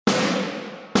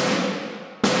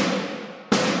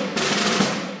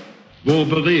Vår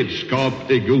beredskap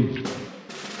är god.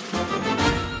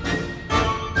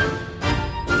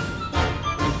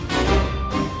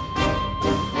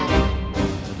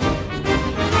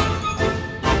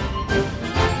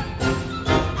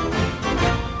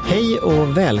 Hej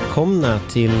och välkomna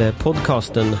till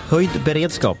podcasten Höjd,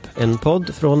 Beredskap, en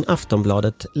podd från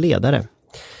Aftonbladet Ledare.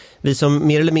 Vi som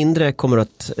mer eller mindre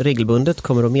regelbundet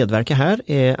kommer att medverka här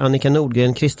är Annika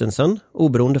Nordgren Kristensen,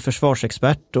 oberoende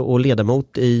försvarsexpert och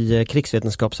ledamot i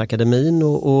Krigsvetenskapsakademin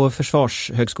och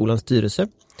Försvarshögskolans styrelse.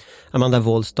 Amanda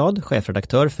Wollstad,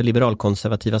 chefredaktör för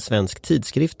liberalkonservativa Svensk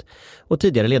tidskrift och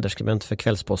tidigare ledarskribent för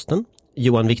Kvällsposten.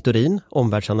 Johan Wiktorin,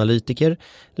 omvärldsanalytiker,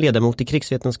 ledamot i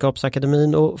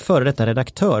Krigsvetenskapsakademin och före detta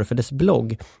redaktör för dess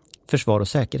blogg Försvar och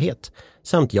säkerhet.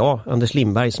 Samt jag, Anders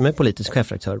Lindberg, som är politisk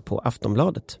chefredaktör på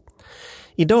Aftonbladet.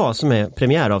 Idag, som är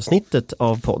premiäravsnittet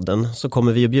av podden, så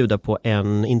kommer vi att bjuda på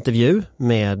en intervju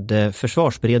med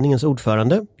Försvarsberedningens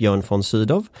ordförande, Björn från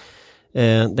Sydow.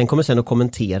 Den kommer sedan att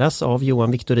kommenteras av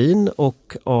Johan Wiktorin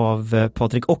och av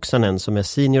Patrik Oksanen som är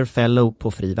senior fellow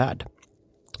på Fri Värld.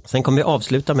 Sen kommer vi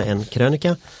avsluta med en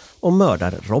krönika om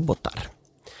mördarrobotar.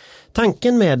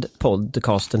 Tanken med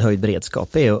podcasten Höjd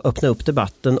Beredskap är att öppna upp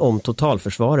debatten om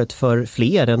totalförsvaret för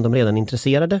fler än de redan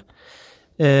intresserade.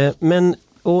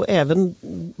 Och även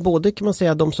både kan man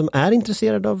säga de som är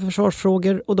intresserade av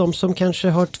försvarsfrågor och de som kanske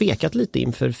har tvekat lite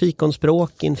inför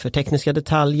fikonspråk, inför tekniska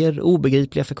detaljer,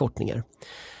 obegripliga förkortningar.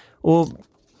 Och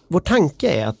vår tanke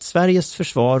är att Sveriges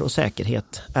försvar och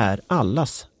säkerhet är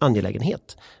allas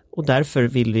angelägenhet. Och därför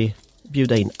vill vi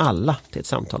bjuda in alla till ett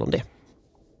samtal om det.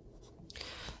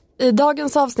 I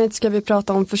dagens avsnitt ska vi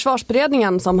prata om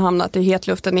Försvarsberedningen som hamnat i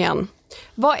hetluften igen.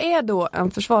 Vad är då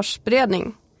en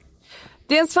försvarsberedning?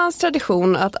 Det är en svensk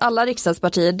tradition att alla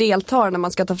riksdagspartier deltar när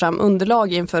man ska ta fram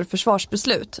underlag inför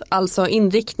försvarsbeslut, alltså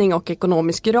inriktning och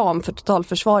ekonomisk ram för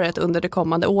totalförsvaret under de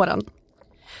kommande åren.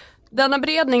 Denna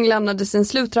beredning lämnade sin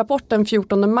slutrapport den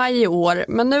 14 maj i år,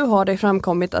 men nu har det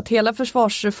framkommit att hela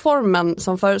försvarsreformen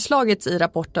som föreslagits i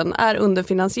rapporten är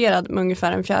underfinansierad med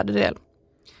ungefär en fjärdedel.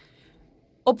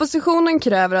 Oppositionen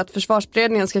kräver att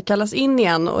försvarsberedningen ska kallas in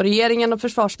igen och regeringen och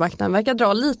försvarsmakten verkar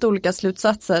dra lite olika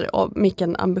slutsatser om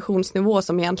vilken ambitionsnivå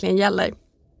som egentligen gäller.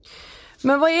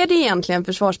 Men vad är det egentligen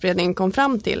försvarsberedningen kom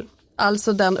fram till?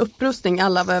 Alltså den upprustning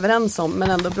alla var överens om men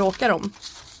ändå bråkar om.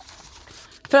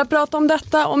 För att prata om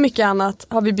detta och mycket annat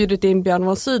har vi bjudit in Björn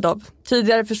från Sydow,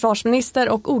 tidigare försvarsminister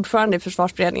och ordförande i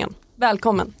Försvarsberedningen.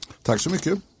 Välkommen. Tack så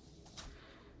mycket.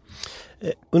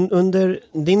 Under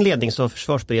din ledning så har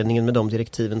Försvarsberedningen med de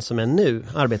direktiven som är nu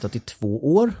arbetat i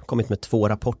 2 år, kommit med 2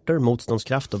 rapporter,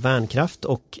 motståndskraft och värnkraft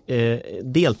och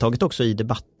deltagit också i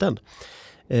debatten.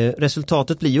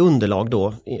 Resultatet blir ju underlag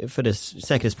då för det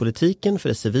säkerhetspolitiken, för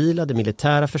det civila, det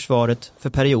militära försvaret för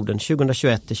perioden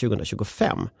 2021 till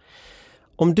 2025.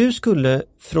 Om du skulle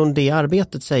från det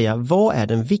arbetet säga, vad är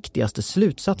den viktigaste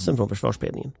slutsatsen från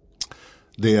Försvarsberedningen?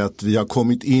 Det är att vi har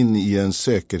kommit in i en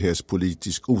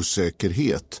säkerhetspolitisk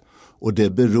osäkerhet och det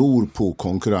beror på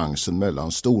konkurrensen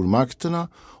mellan stormakterna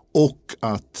och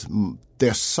att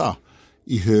dessa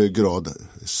i hög grad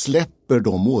släpper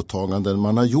de åtaganden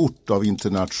man har gjort av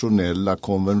internationella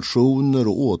konventioner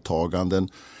och åtaganden.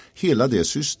 Hela det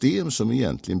system som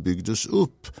egentligen byggdes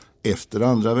upp efter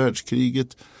andra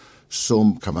världskriget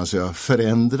som kan man säga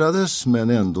förändrades men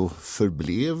ändå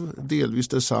förblev delvis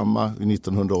detsamma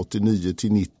 1989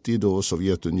 till 90 då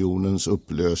Sovjetunionens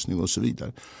upplösning och så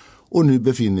vidare. Och nu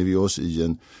befinner vi oss i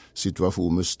en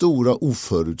situation med stora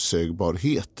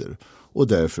oförutsägbarheter och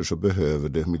därför så behöver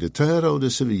det militära och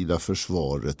det civila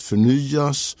försvaret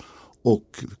förnyas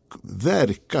och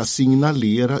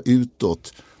signalera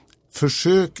utåt.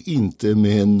 Försök inte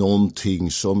med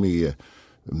någonting som är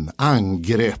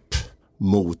angrepp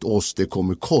mot oss, det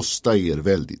kommer kosta er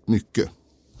väldigt mycket.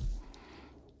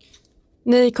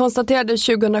 Ni konstaterade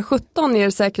 2017 i er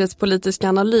säkerhetspolitiska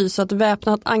analys att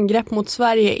väpnat angrepp mot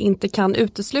Sverige inte kan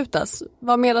uteslutas.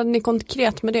 Vad menade ni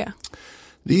konkret med det?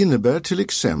 Det innebär till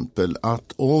exempel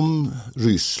att om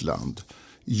Ryssland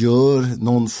gör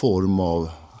någon form av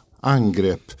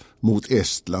angrepp mot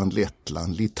Estland,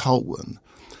 Lettland, Litauen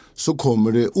så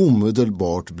kommer det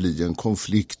omedelbart bli en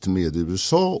konflikt med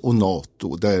USA och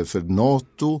NATO. Därför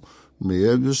NATO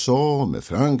med USA, med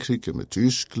Frankrike, med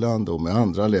Tyskland och med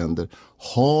andra länder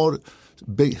har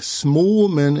små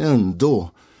men ändå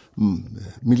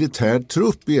militär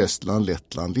trupp i Estland,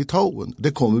 Lettland, Litauen.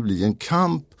 Det kommer bli en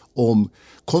kamp om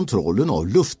kontrollen av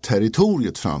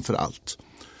luftterritoriet framför allt.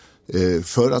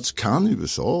 För att kan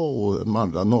USA och de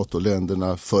andra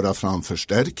NATO-länderna föra fram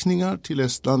förstärkningar till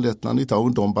Estland, Lettland,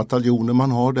 Litauen, de bataljoner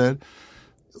man har där.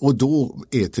 Och då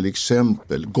är till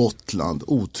exempel Gotland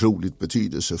otroligt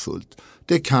betydelsefullt.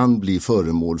 Det kan bli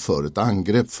föremål för ett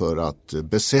angrepp för att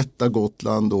besätta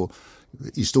Gotland och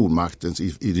i stormaktens,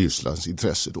 i Rysslands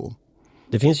intresse då.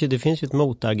 Det finns ju ett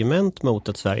motargument mot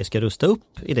att Sverige ska rusta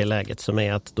upp i det läget, som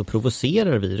är att då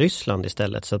provocerar vi Ryssland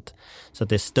istället, så att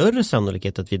det är större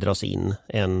sannolikhet att vi dras in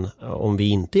än om vi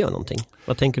inte gör någonting.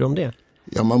 Vad tänker du om det?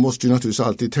 Ja, man måste ju naturligtvis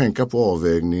alltid tänka på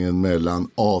avvägningen mellan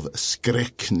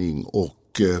avskräckning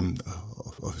och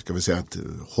ska vi säga, att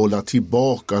hålla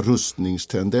tillbaka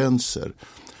rustningstendenser.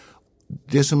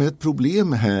 Det som är ett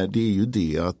problem här, det är ju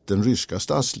det att den ryska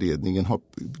statsledningen har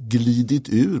glidit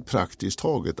ur praktiskt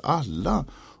taget alla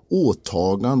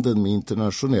åtaganden med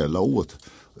internationella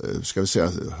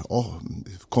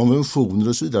konventioner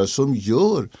och så vidare, som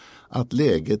gör att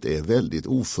läget är väldigt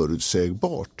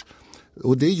oförutsägbart.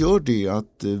 Och det gör det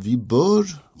att vi bör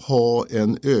ha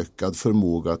en ökad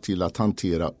förmåga till att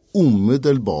hantera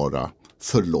omedelbara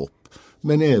förlopp,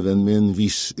 men även med en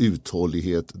viss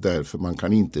uthållighet, därför man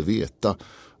kan inte veta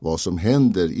vad som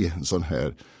händer i en sån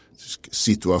här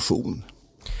situation.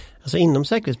 Alltså inom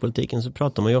säkerhetspolitiken så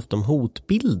pratar man ju ofta om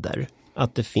hotbilder,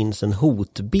 att det finns en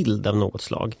hotbild av något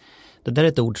slag. Det där är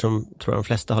ett ord som tror jag de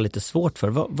flesta har lite svårt för.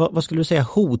 Vad skulle du säga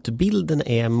hotbilden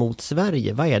är mot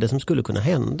Sverige? Vad är det som skulle kunna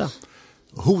hända?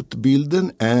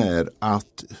 Hotbilden är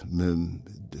att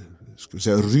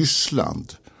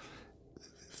Ryssland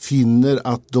finner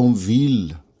att de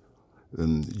vill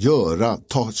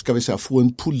få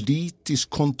en politisk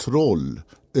kontroll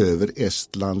över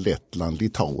Estland, Lettland,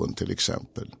 Litauen till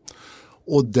exempel.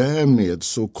 Och därmed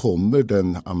så kommer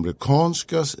den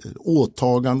amerikanska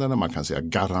åtagandena, man kan säga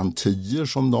garantier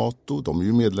som NATO, de är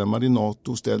ju medlemmar i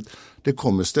NATO, det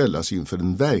kommer ställas inför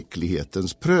en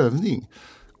verklighetens prövning.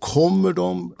 Kommer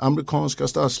de, amerikanska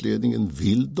statsledningen,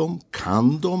 vill de,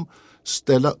 kan de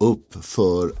ställa upp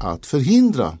för att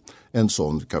förhindra en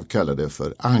sån, kan vi kalla det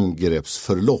för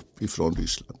angreppsförlopp ifrån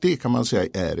Ryssland. Det kan man säga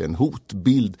är en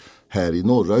hotbild här i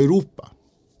norra Europa.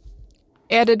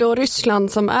 Är det då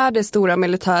Ryssland som är det stora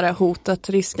militära hotet,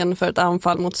 risken för ett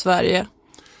anfall mot Sverige?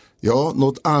 Ja,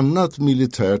 något annat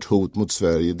militärt hot mot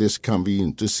Sverige, det kan vi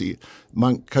inte se.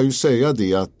 Man kan ju säga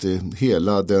det att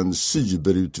hela den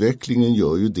cyberutvecklingen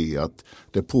gör ju det att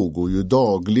det pågår ju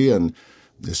dagligen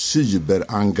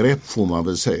cyberangrepp, får man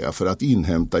väl säga, för att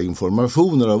inhämta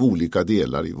informationer av olika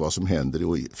delar i vad som händer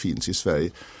och finns i Sverige.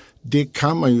 Det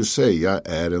kan man ju säga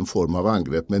är en form av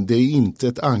angrepp, men det är inte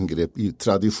ett angrepp i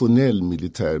traditionell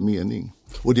militär mening.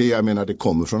 Och det, jag menar, det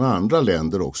kommer från andra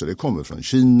länder också. Det kommer från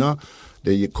Kina,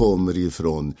 det kommer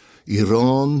ifrån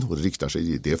Iran, och det riktar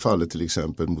sig i det fallet till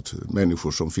exempel mot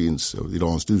människor som finns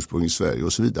iranskt ursprung i Sverige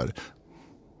och så vidare.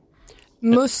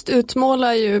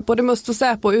 Både Must och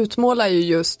Säpo utmålar ju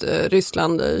just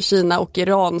Ryssland, Kina och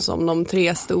Iran som de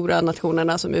tre stora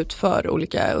nationerna som utför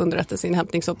olika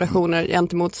underrättelseinhämtningsoperationer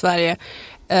gentemot Sverige.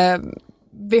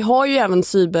 Vi har ju även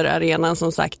cyberarenan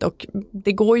som sagt, och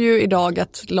det går ju idag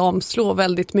att lamslå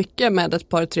väldigt mycket med ett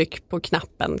par tryck på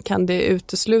knappen. Kan det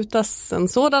uteslutas en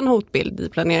sådan hotbild i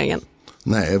planeringen?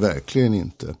 Nej, verkligen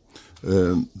inte.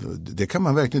 Det kan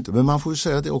man verkligen inte. Men man får ju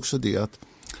säga det också, det att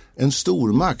en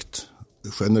stormakt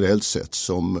generellt sett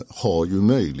som har ju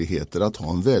möjligheter att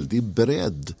ha en väldig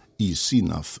bredd i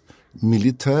sina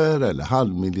militära eller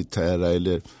halvmilitära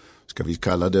eller ska vi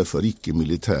kalla det för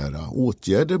icke-militära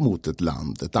åtgärder mot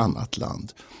ett annat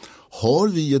land. Har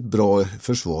vi ett bra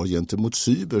försvar gentemot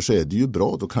cyber så är det ju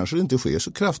bra, då kanske det inte sker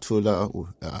så kraftfulla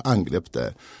angrepp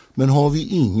där. Men har vi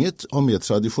inget av mer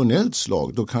traditionellt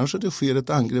slag, då kanske det sker ett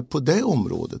angrepp på det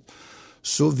området.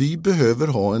 Så vi behöver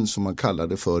ha en, som man kallar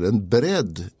det för, en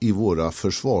bredd i våra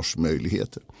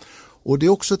försvarsmöjligheter. Och det är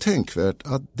också tänkvärt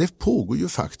att det pågår ju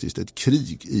faktiskt ett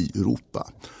krig i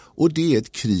Europa. Och det är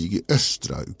ett krig i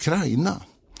östra Ukraina.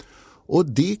 Och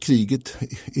det kriget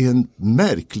är en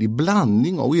märklig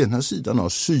blandning av ena sidan av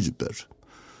cyber.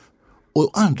 Och å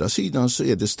andra sidan så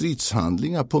är det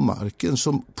stridshandlingar på marken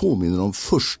som påminner om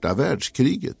första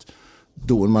världskriget.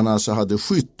 Då man alltså hade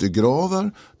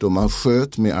skyttegravar, då man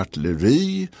sköt med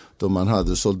artilleri, då man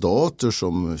hade soldater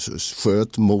som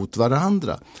sköt mot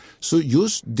varandra. Så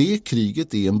just det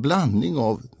kriget är en blandning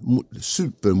av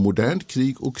supermodernt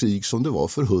krig och krig som det var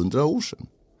för 100 år sedan.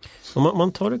 Om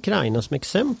man tar Ukraina som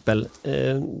exempel,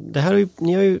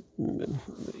 ni har ju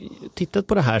tittat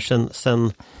på det här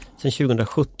sedan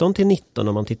 2017 till 2019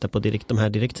 om man tittar på de här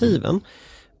direktiven.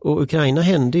 Och Ukraina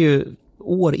hände ju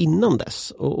år innan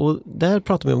dess. Och där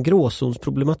pratar vi om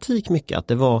gråzonsproblematik mycket. Att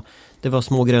det var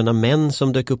små gröna män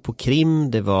som dök upp på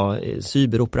Krim. Det var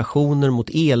cyberoperationer mot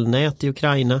elnät i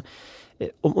Ukraina.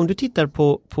 Om du tittar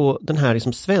på den här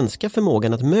liksom svenska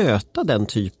förmågan att möta den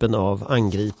typen av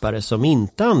angripare som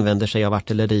inte använder sig av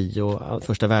artilleri och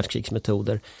första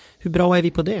världskrigsmetoder, hur bra är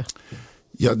vi på det?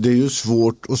 Ja, det är ju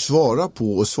svårt att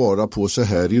svara på så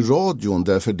här i radion,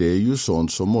 därför det är ju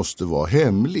sånt som måste vara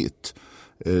hemligt.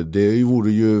 Det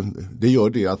gör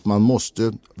det att man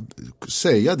måste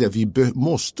säga det. Vi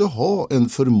måste ha en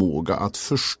förmåga att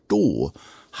förstå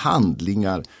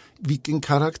handlingar. Vilken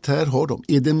karaktär har de?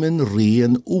 Är det med en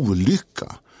ren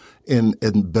olycka?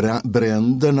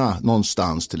 Bränderna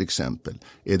någonstans till exempel?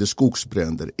 Är det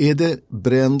skogsbränder? Är det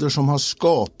bränder som har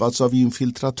skapats av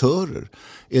infiltratörer?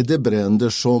 Är det bränder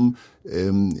som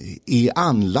är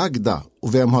anlagda?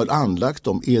 Och vem har anlagt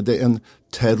dem? Är det en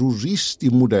terrorist i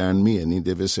modern mening,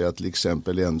 det vill säga till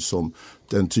exempel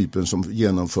den typen som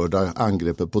genomförde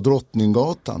angreppet på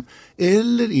Drottninggatan?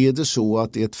 Eller är det så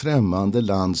att det är ett främmande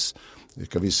lands,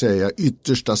 kan vi säga,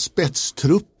 yttersta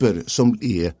spetstrupper som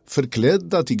är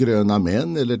förklädda till gröna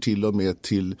män eller till och med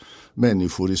till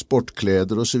människor i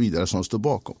sportkläder och så vidare som står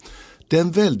bakom? Det är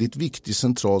en väldigt viktig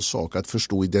central sak att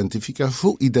förstå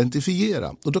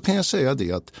identifiera. Och då kan jag säga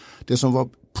det att det som var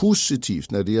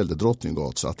positivt när det gällde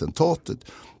Drottninggatan-attentatet,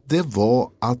 det var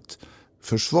att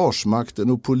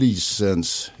Försvarsmakten och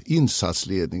polisens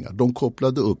insatsledningar, de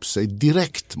kopplade upp sig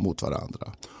direkt mot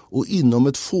varandra. Och inom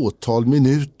ett fåtal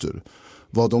minuter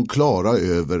var de klara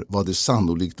över vad det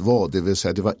sannolikt var. Det vill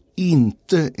säga det var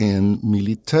inte en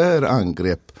militär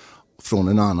angrepp från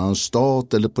en annan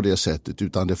stat eller på det sättet,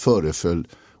 utan det föreföll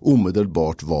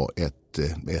omedelbart vara ett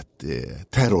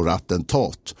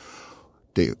terrorattentat.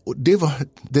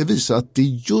 Det visar att det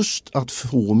är just att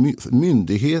få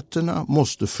myndigheterna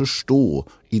måste förstå,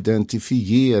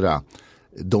 identifiera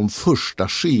de första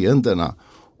skeendena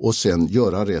och sen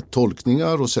göra rätt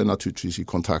tolkningar och sen naturligtvis i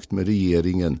kontakt med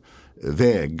regeringen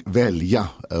välja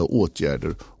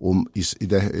åtgärder. Och i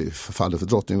det fallet för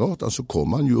Drottninggatan så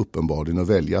kommer man ju uppenbarligen att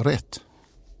välja rätt.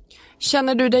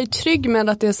 Känner du dig trygg med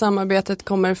att det samarbetet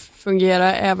kommer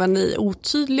fungera även i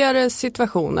otydligare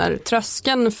situationer?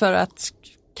 Tröskeln för att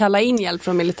kalla in hjälp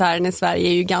från militären i Sverige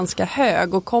är ju ganska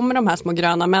hög, och kommer de här små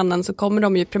gröna männen så kommer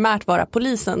de ju primärt vara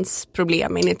polisens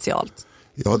problem initialt.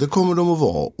 Ja, det kommer de att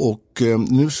vara, och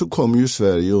nu så kommer ju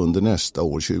Sverige under nästa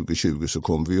år 2020 så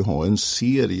kommer vi ju ha en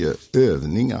serie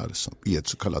övningar som är ett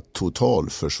så kallat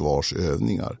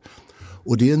totalförsvarsövningar.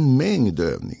 Och det är en mängd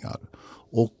övningar.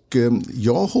 Och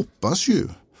jag hoppas ju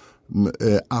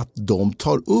att de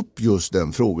tar upp just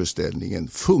den frågeställningen.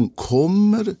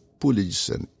 Kommer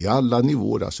polisen i alla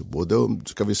nivåer, alltså både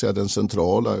ska vi säga den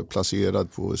centrala placerad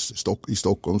i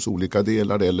Stockholms olika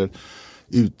delar eller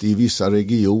ute i vissa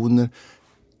regioner,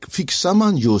 fixar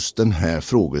man just den här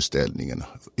frågeställningen?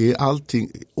 Är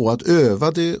allting, och att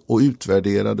öva det och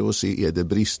utvärdera det och se är det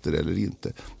brister eller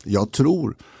inte. Jag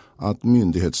tror att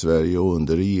myndighetssverige och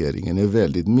under regeringen är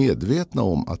väldigt medvetna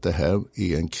om att det här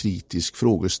är en kritisk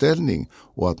frågeställning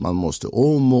och att man måste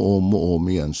om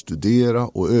igen studera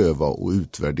och öva och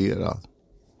utvärdera.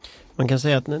 Man kan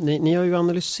säga att ni har ju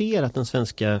analyserat den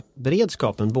svenska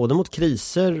beredskapen både mot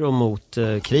kriser och mot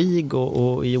krig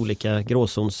och i olika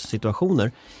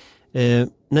gråzonssituationer.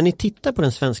 När ni tittar på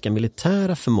den svenska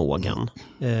militära förmågan,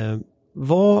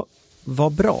 vad var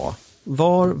bra?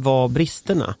 Var var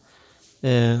bristerna?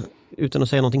 Utan att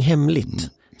säga någonting hemligt.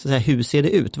 Så här, hur ser det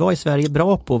ut? Vad är Sverige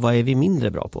bra på? Vad är vi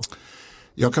mindre bra på?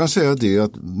 Jag kan säga det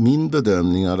att min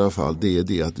bedömning i alla fall, det är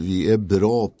det att vi är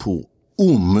bra på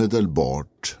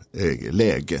omedelbart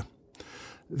läge.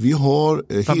 Vi har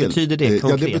vad betyder det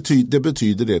konkret? Ja, det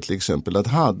betyder det till exempel att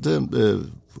hade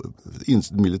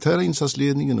militära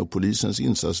insatsledningen och polisens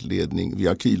insatsledning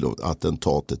via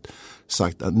Kilo-attentatet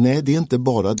sagt att nej, det är inte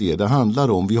bara det handlar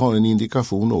om. Vi har en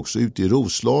indikation också ute i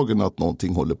Roslagen att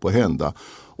någonting håller på att hända.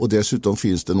 Och dessutom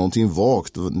finns det någonting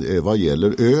vagt vad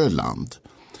gäller Öland.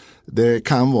 Det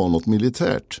kan vara något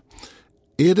militärt.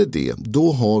 Är det,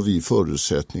 då har vi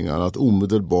förutsättningar att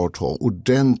omedelbart ha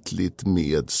ordentligt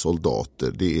med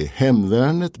soldater. Det är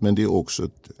hemvärnet, men det är också,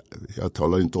 jag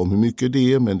talar inte om hur mycket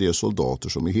det är, men det är soldater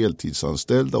som är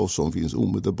heltidsanställda och som finns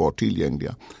omedelbart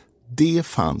tillgängliga. Det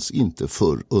fanns inte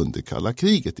förr under kalla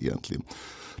kriget egentligen.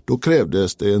 Då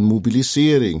krävdes det en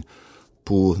mobilisering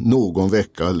på någon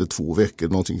vecka eller 2 veckor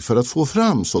någonting för att få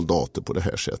fram soldater på det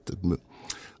här sättet.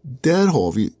 Där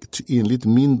har vi enligt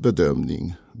min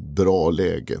bedömning bra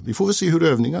läge. Vi får väl se hur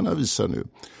övningarna visar nu.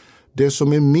 Det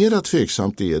som är mer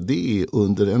tveksamt det är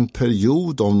under en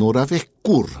period av några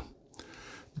veckor.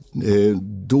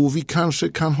 Då vi kanske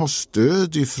kan ha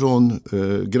stöd ifrån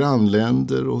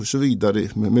grannländer och så vidare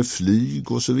med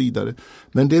flyg och så vidare.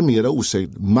 Men det är mera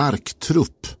osäkert.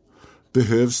 Marktrupp,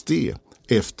 behövs det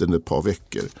efter ett par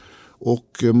veckor?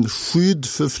 och skydd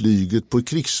för flyget på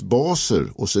krigsbaser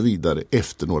och så vidare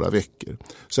efter några veckor.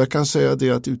 Så jag kan säga det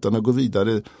att utan att gå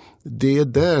vidare, det är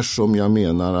där som jag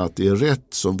menar att det är rätt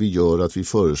som vi gör, att vi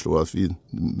föreslår att vi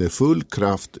med full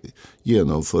kraft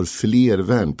genomför fler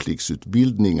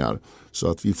värnpliktsutbildningar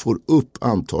så att vi får upp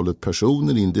antalet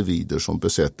personer, individer som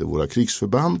besätter våra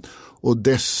krigsförband, och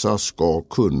dessa ska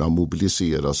kunna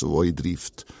mobiliseras och vara i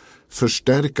drift.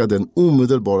 Förstärka den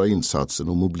omedelbara insatsen,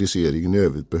 och mobiliseringen i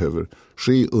övrigt behöver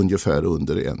ske ungefär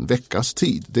under en veckas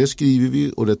tid. Det skriver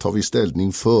vi och det tar vi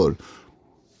ställning för.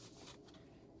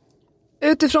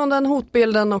 Utifrån den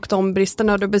hotbilden och de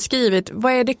bristerna du beskrivit,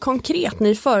 vad är det konkret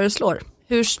ni föreslår?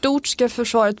 Hur stort ska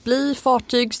försvaret bli?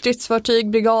 Fartyg,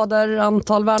 stridsfartyg, brigader,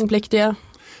 antal värnpliktiga?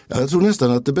 Jag tror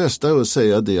nästan att det bästa är att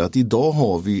säga det att idag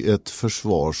har vi ett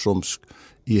försvar som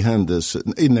i händelse,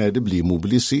 när det blir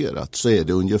mobiliserat, så är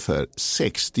det ungefär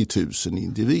 60 000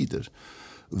 individer.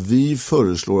 Vi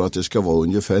föreslår att det ska vara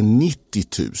ungefär 90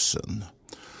 000.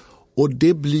 Och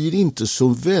det blir inte så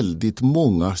väldigt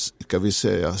många, ska vi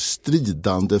säga,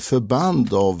 stridande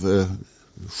förband av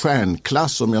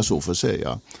stjärnklass, om jag så får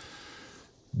säga.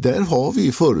 Där har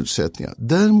vi förutsättningar.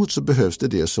 Däremot så behövs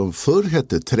det som förr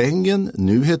hette trängen,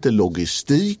 nu heter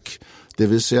logistik. Det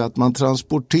vill säga att man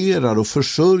transporterar och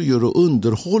försörjer och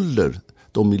underhåller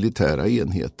de militära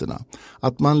enheterna.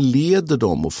 Att man leder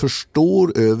dem och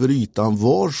förstår över ytan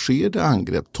var sker det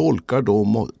angrepp, tolkar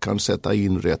dem och kan sätta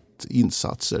in rätt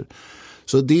insatser.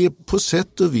 Så det är på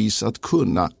sätt och vis att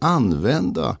kunna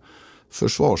använda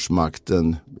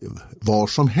Försvarsmakten var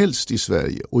som helst i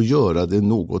Sverige och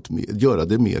göra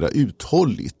det mera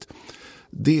uthålligt.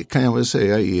 Det kan jag väl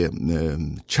säga är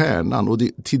kärnan, och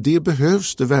till det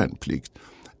behövs det värnplikt.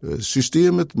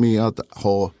 Systemet med att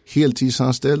ha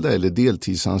heltidsanställda eller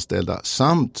deltidsanställda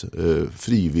samt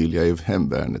frivilliga i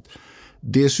hemvärnet,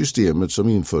 det systemet som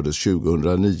infördes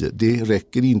 2009, det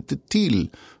räcker inte till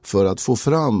för att få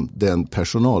fram den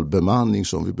personalbemanning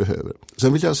som vi behöver.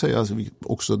 Sen vill jag säga att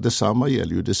också detsamma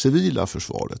gäller ju det civila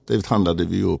försvaret. Det handlade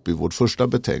vi upp i vårt första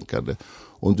betänkande.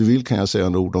 Om du vill kan jag säga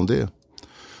några ord om det.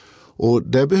 Och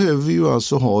där behöver vi ju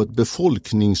alltså ha ett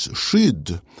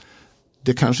befolkningsskydd.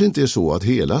 Det kanske inte är så att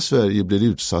hela Sverige blir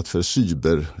utsatt för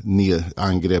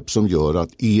cyberangrepp som gör att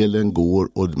elen går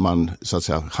och man så att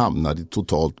säga hamnar i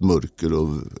totalt mörker och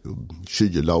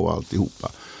kyla och alltihopa.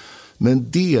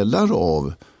 Men delar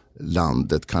av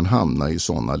landet kan hamna i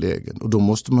sådana lägen, och då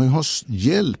måste man ju ha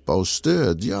hjälpa och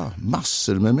stödja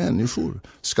massor med människor.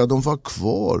 Ska de vara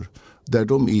kvar där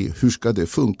de är, hur ska det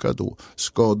funka då?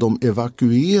 Ska de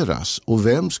evakueras, och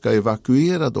vem ska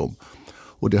evakuera dem?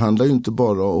 Och det handlar ju inte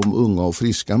bara om unga och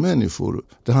friska människor.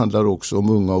 Det handlar också om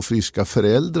unga och friska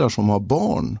föräldrar som har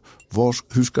barn.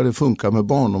 Hur ska det funka med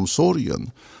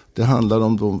barnomsorgen? Det handlar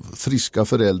om de friska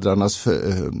föräldrarnas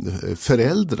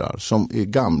föräldrar som är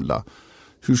gamla.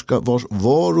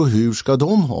 Var och hur ska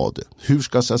de ha det? Hur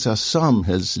ska så att säga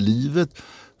samhällslivet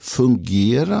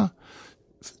fungera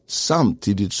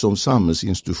samtidigt som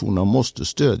samhällsinstitutionerna måste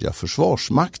stödja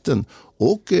Försvarsmakten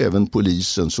och även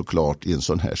polisen såklart i en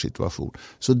sån här situation.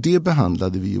 Så det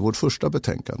behandlade vi i vårt första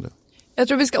betänkande. Jag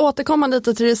tror vi ska återkomma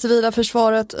lite till det civila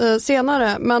försvaret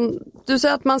senare, men du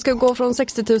säger att man ska gå från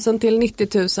 60 000 till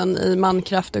 90 000 i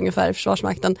mankraft ungefär i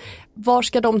Försvarsmakten. Var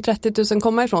ska de 30 000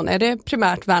 komma ifrån? Är det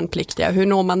primärt värnpliktiga? Hur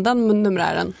når man den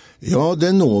numerären? Ja, det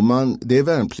är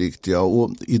värnpliktiga,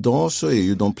 och idag så är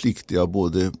ju de pliktiga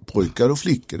både pojkar och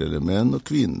flickor eller män och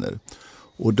kvinnor.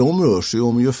 Och de rör sig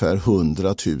om ungefär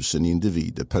 100 000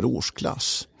 individer per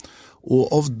årsklass.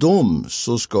 Och av dem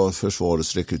så ska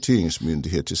Försvarets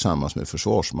rekryteringsmyndighet tillsammans med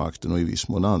Försvarsmakten och i viss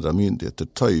mån andra myndigheter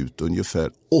ta ut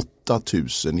ungefär 8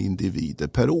 000 individer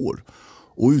per år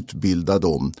och utbilda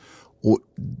dem. Och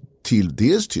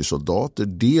dels till soldater,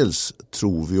 dels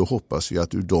tror vi och hoppas vi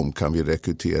att ur dem kan vi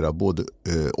rekrytera både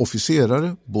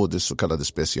officerare, både så kallade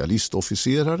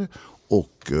specialistofficerare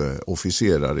och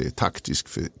officerare i taktisk.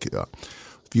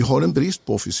 Vi har en brist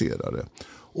på officerare.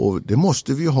 Och det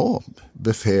måste vi ha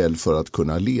befäl för att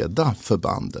kunna leda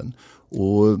förbanden.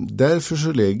 Och därför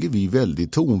så lägger vi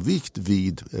väldigt tonvikt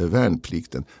vid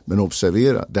värnplikten. Men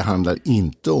observera, det handlar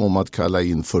inte om att kalla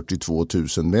in 42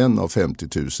 000 män av 50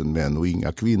 000 män och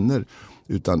inga kvinnor.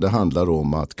 Utan det handlar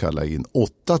om att kalla in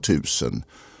 8 000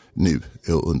 nu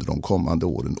under de kommande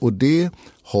åren. Och det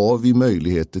har vi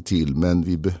möjligheter till,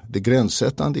 men det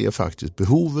gränssättande är faktiskt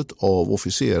behovet av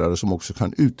officerare som också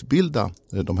kan utbilda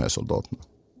de här soldaterna.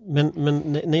 Men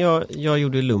när jag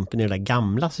gjorde lumpen i det där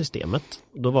gamla systemet,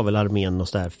 då var väl armén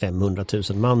något där 500 000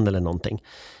 man eller någonting.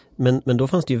 Men då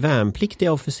fanns det ju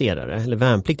värnpliktiga officerare eller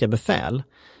värnpliktiga befäl.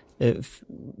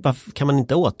 Kan man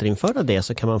inte återinföra det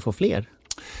så kan man få fler?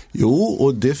 Jo,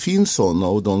 och det finns sådana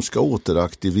och de ska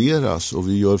återaktiveras och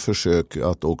vi gör försök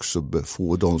att också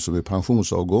få de som är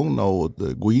pensionsavgångna att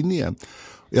gå in igen.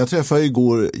 Jag träffade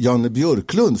igår Janne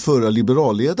Björklund, förra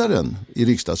liberalledaren i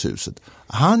riksdagshuset.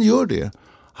 Han gör det.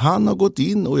 Han har gått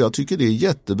in och jag tycker det är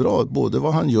jättebra, både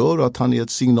vad han gör och att han är ett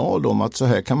signal om att så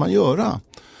här kan man göra.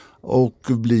 Och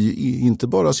inte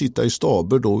bara sitta i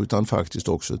staber då utan faktiskt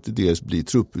också till dels bli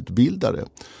trupputbildare.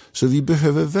 Så vi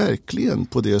behöver verkligen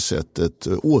på det sättet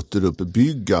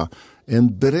återuppbygga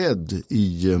en bredd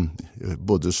i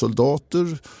både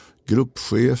soldater,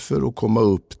 gruppchefer och komma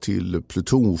upp till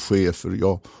plutonchefer,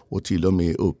 ja, och till och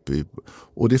med upp i.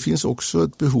 Och det finns också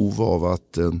ett behov av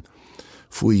att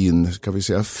få in, ska vi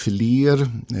säga,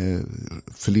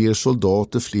 fler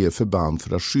soldater, fler förband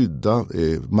för att skydda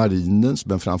marinens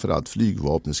men framförallt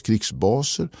flygvapnets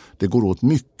krigsbaser. Det går åt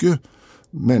mycket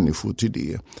människor till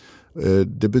det.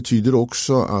 Det betyder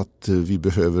också att vi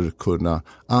behöver kunna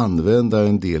använda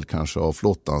en del kanske av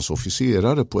flottans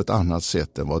officerare på ett annat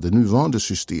sätt än vad det nuvarande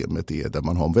systemet är, där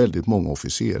man har väldigt många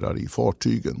officerare i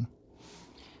fartygen.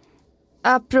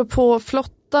 Apropå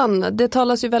flottan, det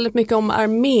talas ju väldigt mycket om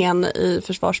armén i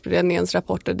Försvarsberedningens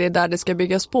rapporter. Det är där det ska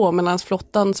byggas på, medan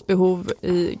flottans behov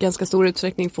i ganska stor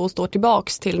utsträckning får stå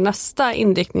tillbaks till nästa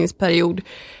inriktningsperiod.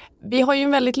 Vi har ju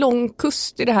en väldigt lång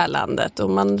kust i det här landet och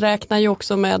man räknar ju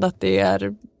också med att det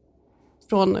är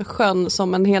från sjön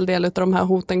som en hel del av de här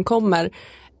hoten kommer.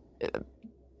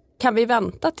 Kan vi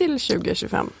vänta till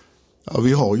 2025? Ja,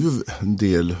 vi har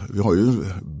ju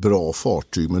bra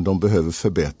fartyg men de behöver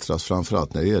förbättras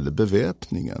framförallt när det gäller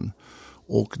beväpningen.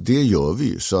 Och det gör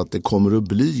vi så att det kommer att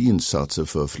bli insatser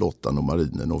för flottan och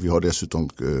marinen. Och vi har dessutom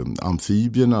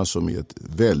amfibierna som är ett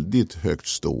väldigt högt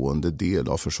stående del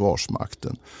av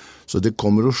försvarsmakten. Så det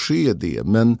kommer att ske det.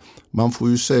 Men man får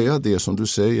ju säga det som du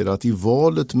säger, att i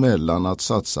valet mellan att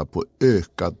satsa på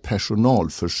ökad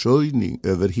personalförsörjning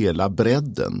över hela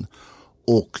bredden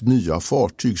och nya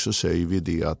fartyg, så säger vi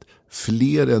det att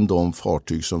fler än de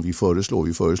fartyg som vi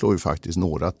föreslår ju faktiskt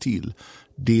några till,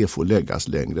 det får läggas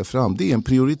längre fram. Det är en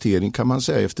prioritering, kan man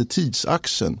säga, efter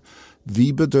tidsaxeln.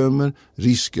 Vi bedömer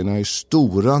riskerna är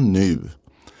stora nu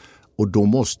och då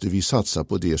måste vi satsa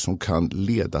på det som kan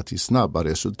leda till snabba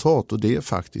resultat, och det är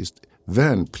faktiskt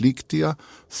värnpliktiga,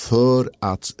 för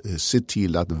att se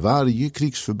till att varje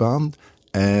krigsförband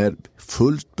är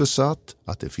fullt besatt,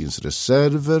 att det finns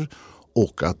reserver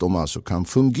och att de alltså kan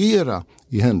fungera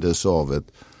i händelse av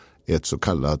ett så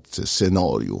kallat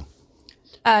scenario.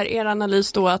 Är er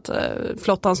analys då att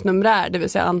flottans numerär, det vill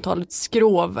säga antalet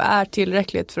skrov, är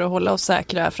tillräckligt för att hålla oss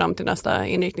säkra fram till nästa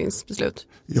inriktningsbeslut?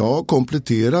 Ja,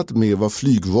 kompletterat med vad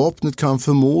flygvapnet kan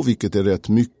förmå, vilket är rätt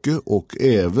mycket, och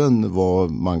även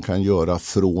vad man kan göra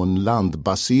från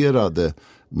landbaserade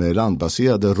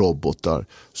robotar,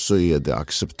 så är det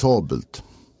acceptabelt.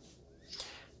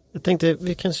 Jag tänkte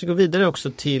vi kanske går vidare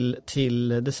också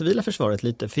till det civila försvaret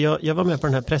lite. För jag var med på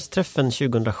den här pressträffen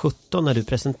 2017 när du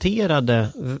presenterade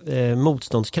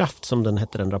motståndskraft, som den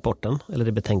hette, den rapporten, eller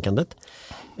det betänkandet.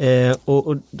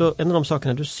 Och då, en av de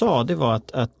sakerna du sa, det var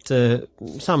att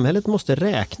samhället måste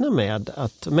räkna med,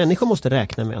 att människor måste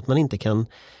räkna med att man inte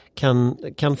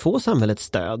kan få samhällets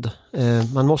stöd.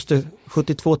 Man måste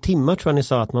 72 timmar tror jag ni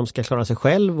sa att man ska klara sig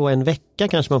själv, och en vecka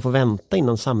kanske man får vänta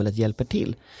innan samhället hjälper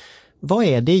till. Vad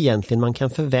är det egentligen man kan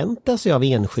förvänta sig av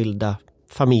enskilda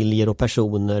familjer och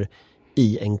personer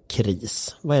i en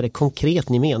kris? Vad är det konkret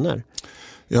ni menar?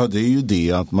 Ja, det är ju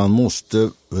det att man måste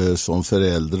som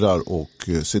föräldrar och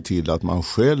se till att man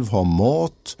själv har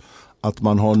mat, att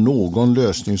man har någon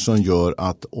lösning som gör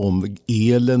att om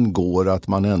elen går att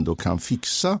man ändå kan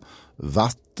fixa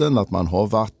vatten, att man har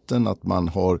vatten, att man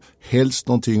har helst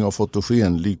någonting av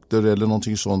fotogenlyktor eller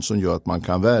någonting sånt som gör att man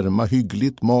kan värma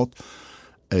hyggligt mat.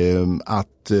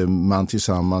 Att man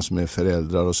tillsammans med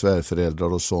föräldrar och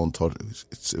svärföräldrar och sånt har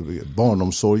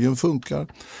barnomsorgen funkar.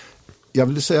 Jag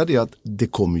vill säga det att det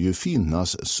kommer ju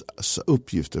finnas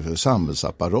uppgifter för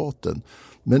samhällsapparaten,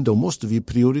 men då måste vi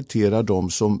prioritera de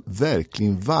som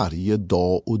verkligen varje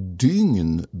dag och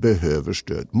dygn behöver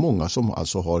stöd. Många som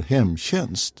alltså har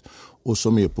hemtjänst och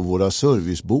som är på våra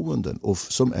serviceboenden och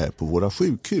som är på våra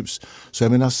sjukhus. Så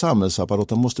jag menar,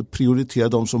 samhällsapparaten måste prioritera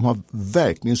de som har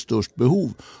verkligen störst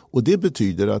behov. Och det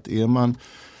betyder att är man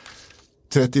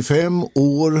 35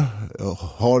 år,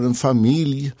 har en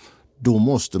familj, då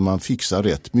måste man fixa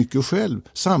rätt mycket själv.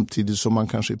 Samtidigt som man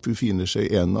kanske befinner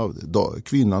sig, en av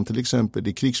kvinnan till exempel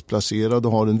är krigsplacerad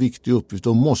och har en viktig uppgift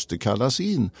och måste kallas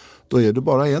in. Då är det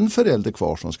bara en förälder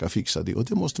kvar som ska fixa det, och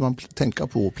det måste man tänka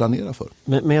på och planera för.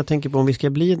 Men jag tänker på, om vi ska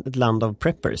bli ett land av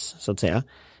preppers så att säga.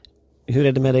 Hur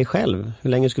är det med dig själv? Hur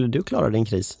länge skulle du klara din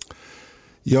kris?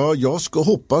 Ja,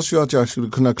 hoppas ju att jag skulle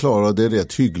kunna klara det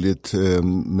rätt hyggligt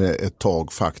med ett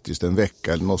tag faktiskt, en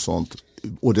vecka eller något sånt.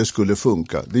 Och det skulle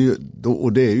funka.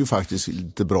 Det är ju faktiskt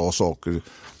lite bra saker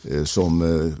som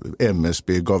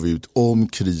MSB gav ut om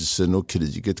krisen och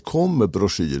kriget kom med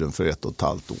broschyren för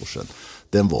 1,5 år sedan.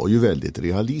 Den var ju väldigt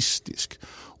realistisk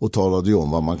och talade ju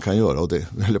om vad man kan göra. Och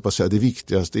det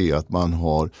viktigaste är att man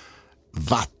har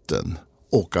vatten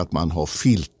och att man har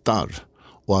filtar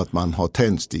och att man har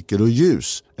tändstickor och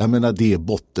ljus. Jag menar, det är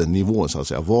bottennivån så att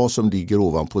säga. Vad som ligger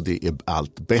ovanpå det är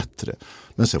allt bättre.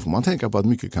 Men sen får man tänka på att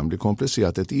mycket kan bli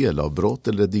komplicerat. Ett elavbrott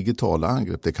eller digitala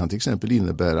angrepp. Det kan till exempel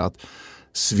innebära att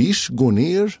Swish går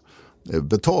ner,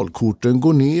 betalkorten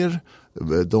går ner,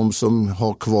 de som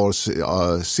har kvar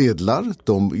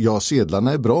sedlar,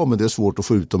 sedlarna är bra men det är svårt att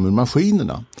få ut dem ur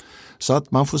maskinerna. Så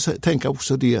att man får tänka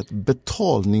också det att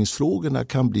betalningsfrågorna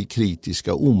kan bli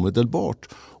kritiska omedelbart.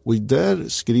 Och där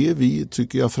skrev vi,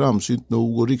 tycker jag framsynt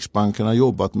nog, och Riksbanken har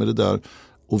jobbat med det där.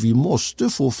 Och vi måste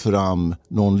få fram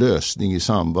någon lösning i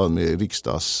samband med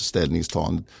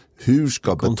riksdagsställningstagandet. Hur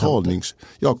ska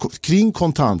kring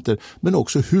kontanter, men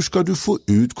också hur ska du få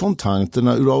ut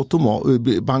kontanterna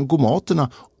ur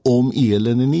bankomaterna om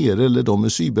elen är nere eller de är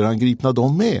cyberangripna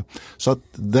de med. Så att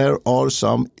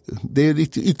det är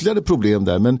ytterligare problem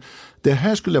där, men det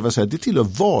här skulle jag vilja säga, det tillhör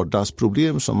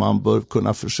vardagsproblem som man bör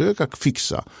kunna försöka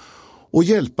fixa. Och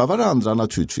hjälpa varandra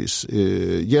naturligtvis.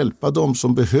 Hjälpa de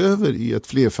som behöver i ett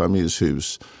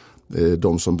flerfamiljshus.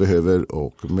 De som behöver,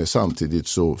 och samtidigt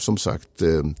så som sagt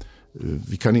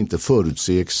vi kan inte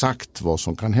förutse exakt vad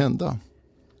som kan hända.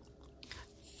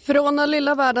 Från den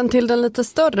lilla världen till den lite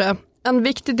större. En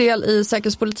viktig del i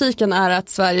säkerhetspolitiken är att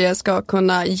Sverige ska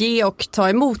kunna ge och ta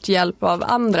emot hjälp av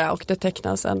andra, och det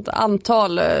tecknas ett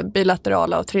antal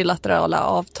bilaterala och trilaterala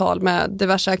avtal med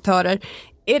diverse aktörer.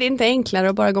 Är det inte enklare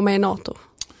att bara gå med i NATO?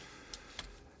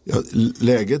 Ja,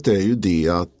 läget är ju det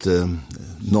att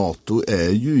NATO är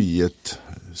ju i ett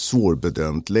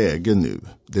svårbedömt läge nu.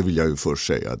 Det vill jag ju först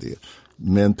säga det.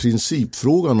 Men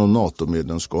principfrågan om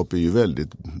NATO-medlemskap är ju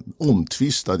väldigt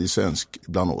omtvistad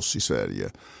bland oss i Sverige.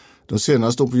 De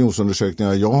senaste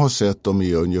opinionsundersökningarna jag har sett dem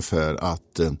är ungefär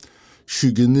att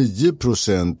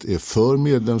 29% är för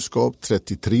medlemskap,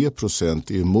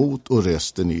 33% är emot och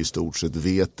resten är i stort sett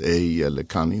vet ej eller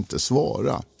kan inte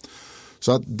svara.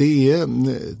 Så att det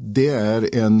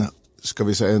är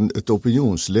ett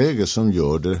opinionsläge som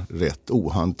gör det rätt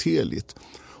ohanterligt.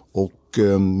 Och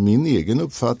min egen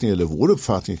uppfattning, eller vår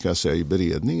uppfattning kan jag säga i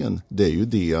beredningen, det är ju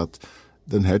det att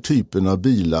den här typen av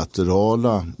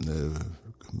bilaterala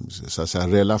så att säga,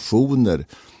 relationer,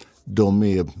 de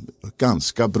är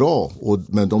ganska bra,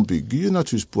 men de bygger ju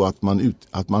naturligtvis på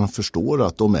att man förstår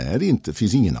att det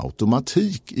finns ingen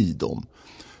automatik i dem.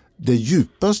 Det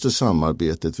djupaste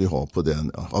samarbetet vi har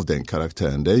av den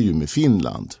karaktären, det är ju med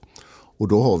Finland. Och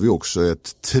då har vi också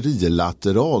ett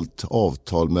trilateralt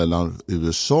avtal mellan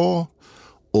USA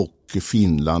och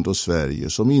Finland och Sverige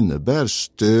som innebär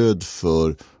stöd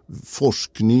för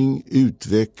forskning,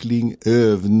 utveckling,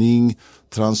 övning,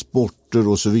 transporter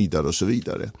och så vidare och så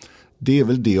vidare. Det är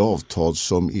väl det avtal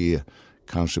som är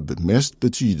kanske mest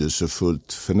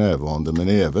betydelsefullt för närvarande, men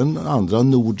även andra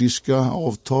nordiska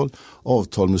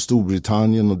avtal med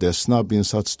Storbritannien och dess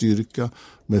snabbinsatsstyrka,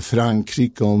 med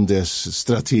Frankrike om dess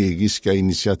strategiska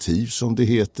initiativ som det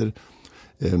heter.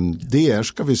 Det är,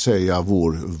 ska vi säga,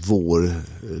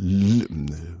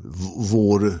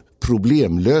 vår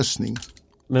problemlösning.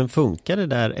 Men funkar det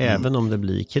där även om det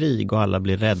blir krig och alla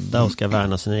blir rädda och ska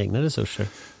värna sina egna resurser?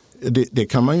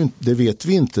 Det vet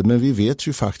vi inte, men vi vet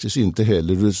ju faktiskt inte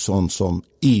heller hur sånt som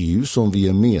EU som vi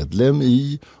är medlem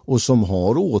i och som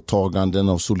har åtaganden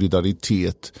av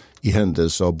solidaritet i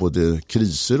händelse av både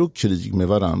kriser och krig med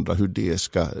varandra, hur det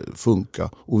ska funka.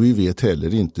 Och vi vet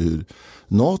heller inte hur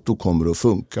NATO kommer att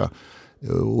funka.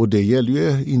 Och det gäller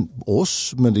ju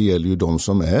oss, men det gäller ju de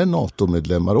som är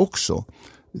NATO-medlemmar också.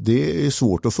 Det är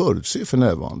svårt att förutse för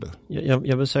närvarande.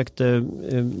 Jag besökte,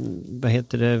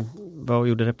 vad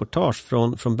gjorde reportage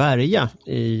från Berga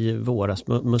i våras,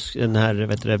 den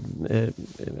här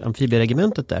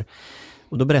amfibieregementet där.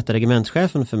 Och då berättade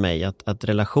regementschefen för mig att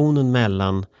relationen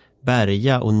mellan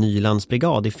Berga och Nylands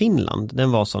brigad i Finland,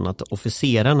 den var sån att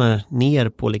officerarna ner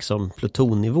på liksom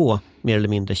plutonnivå mer eller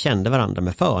mindre kände varandra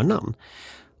med förnamn.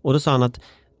 Och då sa han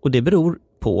och det beror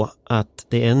på att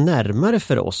det är närmare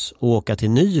för oss att åka till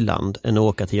Nyland än att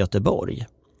åka till Göteborg.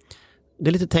 Det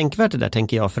är lite tänkvärt det där,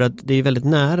 tänker jag, för att det är väldigt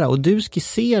nära. Och du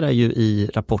skisserar ju i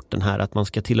rapporten här att man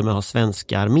ska till och med ha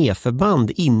svenska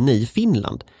arméförband inne i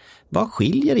Finland. Vad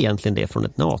skiljer egentligen det från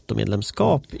ett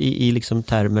NATO-medlemskap i liksom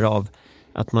termer av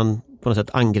att man på något sätt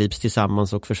angrips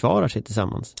tillsammans och försvarar sig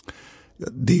tillsammans?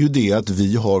 Det är ju det att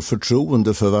vi har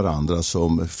förtroende för varandra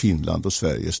som Finland och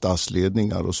Sveriges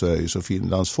statsledningar och Sveriges och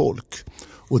Finlands folk.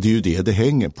 Och det är ju det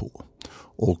hänger på.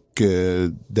 Och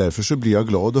därför så blir jag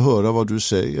glad att höra vad du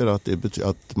säger,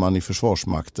 att man i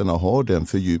försvarsmakterna har den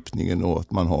fördjupningen och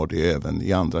att man har det även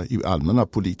i allmänna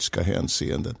politiska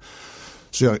hänseenden.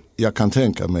 Så jag kan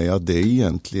tänka mig att det är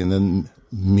egentligen en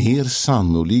mer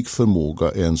sannolik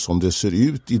förmåga än som det ser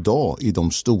ut idag i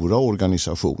de stora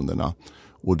organisationerna.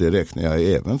 Och det räknar jag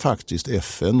även faktiskt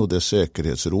FN och dess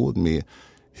säkerhetsråd med.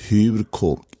 Hur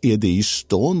är det i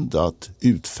stånd att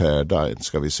utfärda,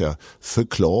 ska vi säga,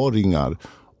 förklaringar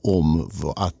om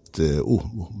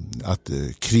att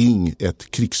kring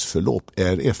ett krigsförlopp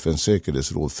är FNs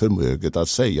säkerhetsråd förmöget att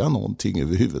säga någonting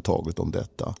överhuvudtaget om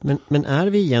detta. Men är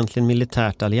vi egentligen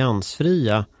militärt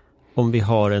alliansfria om vi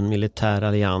har en militär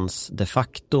allians de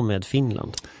facto med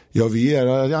Finland? Ja, vi är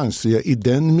alliansfria i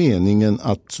den meningen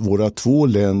att våra två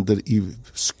länder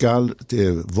ska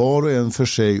var och en för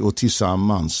sig och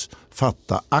tillsammans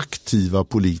fatta aktiva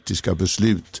politiska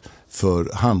beslut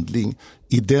för handling.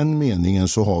 I den meningen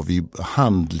så har vi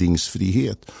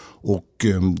handlingsfrihet, och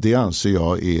det anser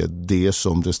jag är det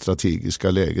som det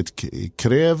strategiska läget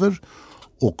kräver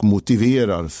och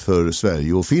motiverar för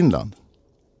Sverige och Finland.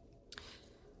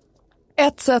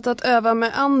 Ett sätt att öva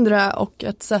med andra och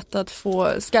ett sätt att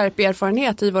få skarp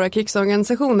erfarenhet i våra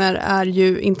krigsorganisationer är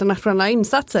ju internationella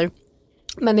insatser.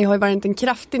 Men det har ju varit en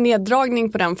kraftig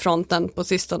neddragning på den fronten på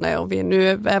sistone, och vi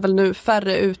är väl nu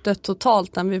färre ute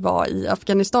totalt än vi var i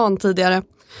Afghanistan tidigare.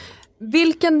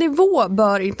 Vilken nivå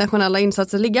bör internationella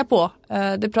insatser ligga på?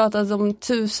 Det pratas om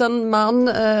 1000 man,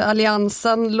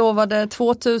 alliansen lovade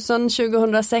 2000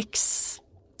 2006.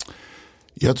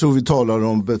 Jag tror vi talar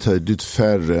om betydligt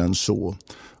färre än så.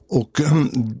 Och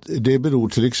det beror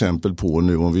till exempel på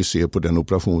nu, om vi ser på den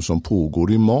operation som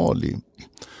pågår i Mali.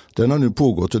 Den har nu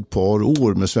pågått ett par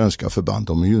år med svenska förband.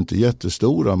 De är ju inte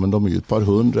jättestora, men de är ju ett par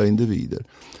hundra individer.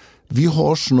 Vi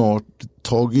har snart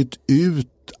tagit ut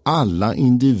alla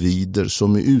individer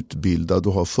som är utbildade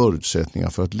och har förutsättningar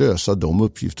för att lösa de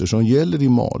uppgifter som gäller i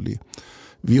Mali.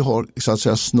 Vi har så att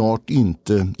säga snart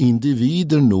inte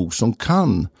individer nog som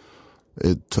kan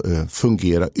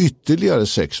fungera ytterligare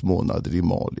 6 månader i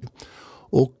Mali.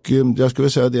 Och jag skulle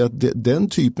säga det att den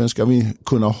typen ska vi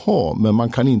kunna ha, men man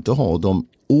kan inte ha dem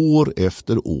år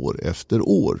efter år efter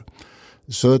år.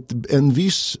 Så att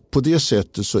på det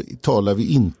sättet så talar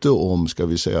vi inte om, ska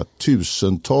vi säga,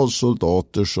 tusentals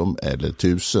soldater eller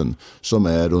 1000 som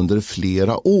är under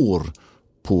flera år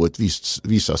på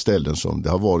vissa ställen som det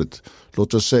har varit,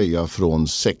 låt oss säga från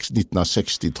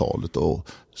 1960-talet och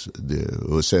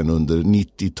sen under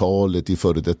 90-talet i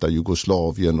före detta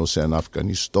Jugoslavien och sen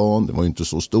Afghanistan. Det var inte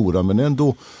så stora, men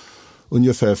ändå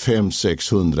ungefär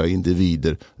 500-600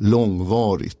 individer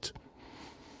långvarigt.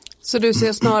 Så du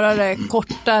ser snarare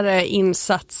kortare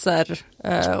insatser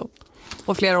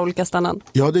på flera olika ställen?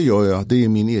 Ja, det gör jag. Det är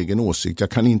min egen åsikt.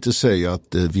 Jag kan inte säga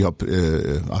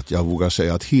att jag vågar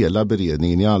säga att hela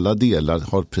beredningen i alla delar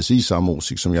har precis samma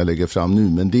åsikt som jag lägger fram nu.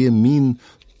 Men det är min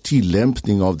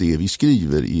tillämpning av det vi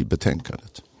skriver i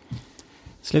betänkandet.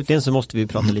 Slutligen så måste vi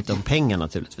prata lite om pengar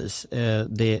naturligtvis.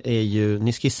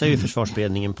 Ni skissar ju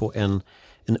Försvarsberedningen på en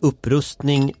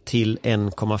upprustning till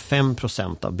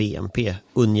 1,5% av BNP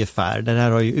ungefär. Det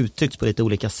här har ju uttryckts på lite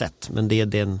olika sätt, men det är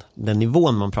den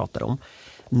nivån man pratar om.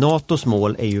 NATOs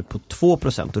mål är ju på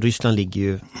 2% och Ryssland ligger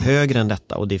ju högre än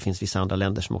detta, och det finns vissa andra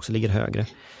länder som också ligger högre.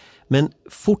 Men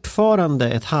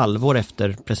fortfarande ett halvår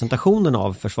efter presentationen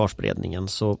av Försvarsberedningen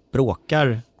så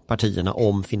bråkar partierna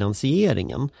om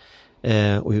finansieringen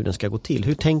och hur den ska gå till.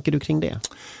 Hur tänker du kring det?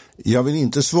 Jag vill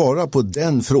inte svara på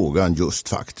den frågan just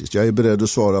faktiskt. Jag är beredd att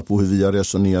svara på hur vi har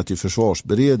resonerat i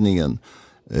Försvarsberedningen.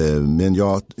 Men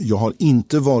jag har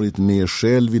inte varit med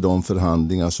själv i de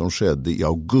förhandlingar som skedde i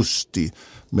augusti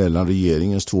mellan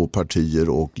regeringens 2 partier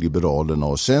och Liberalerna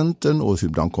och Centern, och hur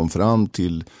de kom fram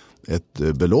till ett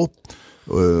belopp.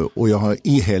 Och jag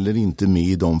har heller inte med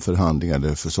i de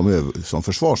förhandlingar som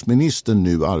försvarsministern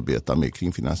nu arbetar med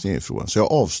kring finansieringsfrågan. Så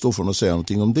jag avstår från att säga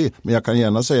någonting om det. Men jag kan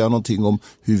gärna säga någonting om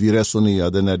hur vi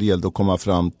resonerade när det gällde att komma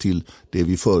fram till det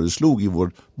vi föreslog i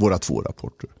våra 2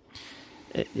 rapporter.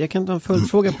 Jag kan ta en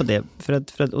följdfråga på det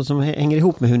och som hänger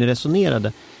ihop med hur ni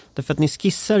resonerade. Därför att ni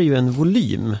skissar ju en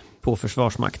volym på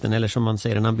Försvarsmakten, eller som man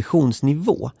säger en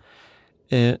ambitionsnivå.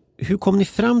 Hur kom ni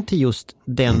fram till just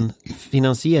den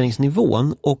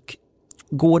finansieringsnivån, och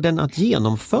går den att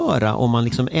genomföra om man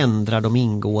liksom ändrar de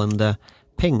ingående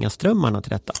pengaströmmarna till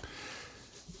detta?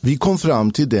 Vi kom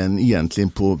fram till den egentligen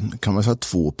på, kan man säga,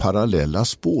 2 parallella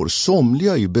spår.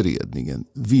 Somliga i beredningen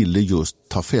ville just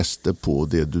ta fäste på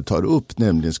det du tar upp,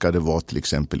 nämligen ska det vara till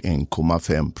exempel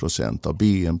 1,5% av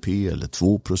BNP eller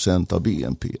 2% av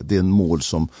BNP. Det är en mål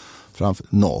som framför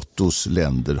NATOs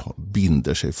länder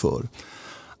binder sig för.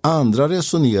 Andra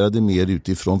resonerade mer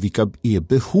utifrån vilka är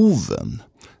behoven,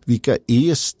 vilka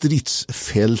är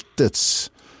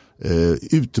stridsfältets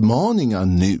utmaningar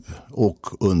nu och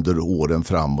under åren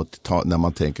framåt när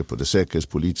man tänker på den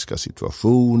säkerhetspolitiska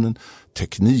situationen,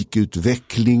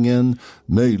 teknikutvecklingen,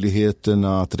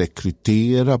 möjligheterna att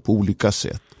rekrytera på olika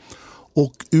sätt.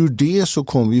 Och ur det så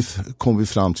kom vi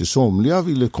fram till, somliga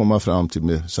ville komma fram till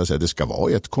med, så att säga, det ska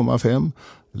vara 1,5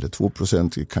 eller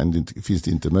 2%, finns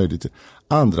det inte möjligt.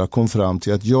 Andra kom fram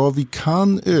till att vi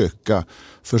kan öka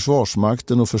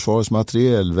Försvarsmakten och Försvarets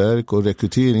materielverk och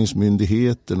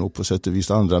rekryteringsmyndigheten och på sätt och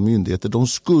vis andra myndigheter. De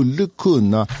skulle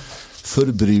kunna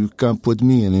förbruka på ett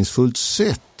meningsfullt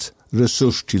sätt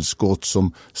resurstillskott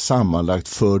som sammanlagt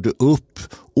förde upp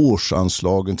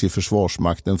årsanslagen till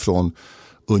Försvarsmakten från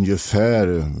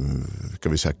ungefär,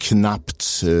 kan vi säga,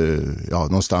 knappt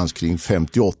någonstans kring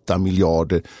 58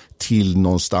 miljarder till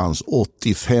någonstans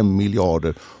 85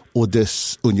 miljarder och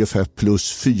dess ungefär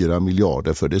plus 4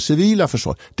 miljarder för det civila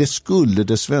försvaret. Det skulle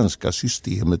det svenska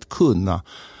systemet kunna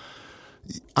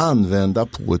använda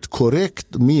på ett korrekt,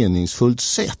 meningsfullt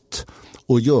sätt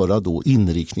och göra då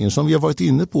inriktningen som vi har varit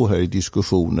inne på här i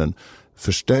diskussionen.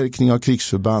 Förstärkning av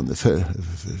krigsförband,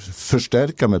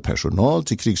 förstärka med personal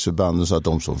till krigsförbanden så att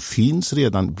de som finns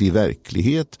redan blir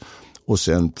verklighet och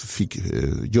sen fick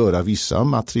göra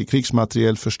vissa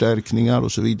krigsmaterielförstärkningar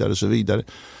och så vidare och så vidare.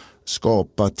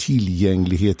 Skapa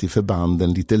tillgänglighet i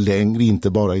förbanden lite längre, inte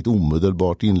bara i ett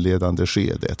omedelbart inledande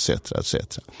skede etc. etc.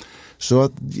 Så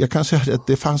att jag kan säga att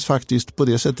det fanns faktiskt på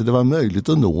det sättet det var möjligt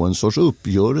att nå en sorts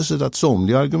uppgörelse, att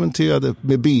somliga argumenterade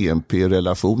med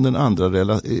BNP-relationen, andra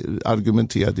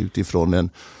argumenterade utifrån en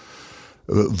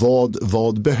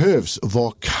vad behövs,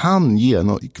 vad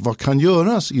kan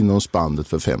göras inom spannet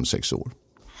för 5-6 år.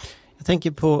 Jag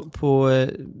tänker på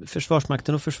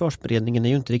Försvarsmakten och Försvarsberedningen är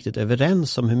ju inte riktigt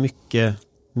överens om hur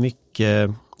mycket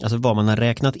alltså vad man har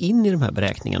räknat in i de här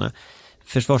beräkningarna.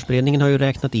 Försvarsberedningen har ju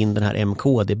räknat in den här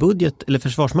MKD-budget, eller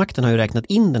Försvarsmakten har ju räknat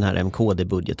in den här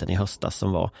MKD-budgeten i höstas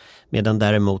som var, medan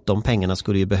däremot de pengarna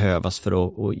skulle ju behövas för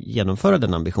att genomföra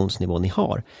den ambitionsnivå ni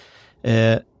har.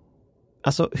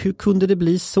 Alltså hur kunde det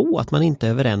bli så att man inte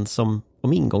är överens om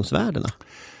ingångsvärdena?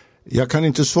 Jag kan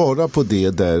inte svara på det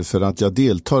därför att jag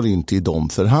deltar inte i de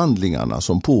förhandlingarna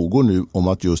som pågår nu om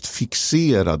att just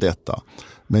fixera detta.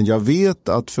 Men jag vet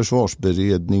att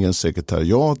Försvarsberedningens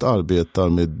sekretariat arbetar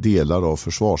med delar av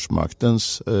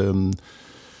Försvarsmaktens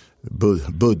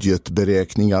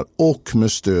budgetberäkningar och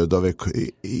med stöd av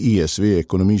ESV,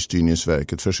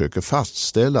 Ekonomistyrningsverket, försöker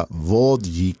fastställa vad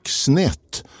gick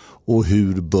snett och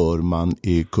hur bör man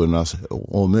kunna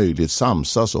om möjligt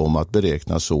samsas om att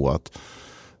beräkna så att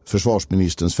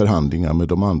försvarsministerns förhandlingar med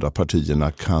de andra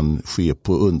partierna kan ske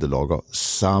på underlag av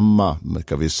samma,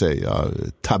 kan vi säga,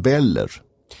 tabeller.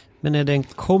 Men är det en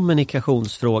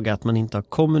kommunikationsfråga att man inte har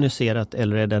kommunicerat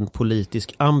eller är det en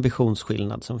politisk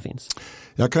ambitionsskillnad som finns?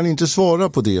 Jag kan inte svara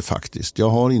på det faktiskt. Jag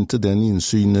har inte den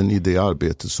insynen i det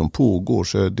arbetet som pågår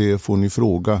så det får ni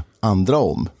fråga andra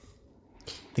om.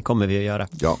 Det kommer vi att göra.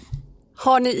 Ja.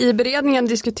 Har ni i beredningen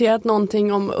diskuterat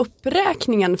någonting om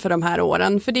uppräkningen för de här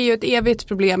åren? För det är ju ett evigt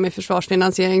problem i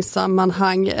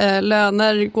försvarsfinansieringssammanhang.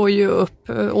 Löner går ju upp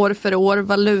år för år.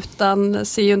 Valutan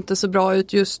ser ju inte så bra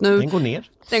ut just nu.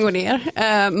 Den går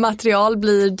ner. Material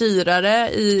blir dyrare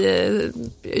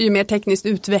ju mer tekniskt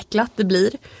utvecklat det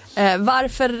blir.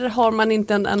 Varför har man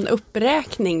inte en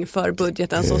uppräkning för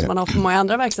budgeten så som man har för många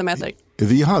andra verksamheter?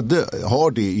 Vi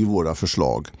har det i våra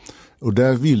förslag. Och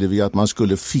där ville vi att man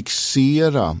skulle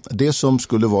fixera det som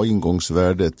skulle vara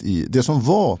ingångsvärdet i det som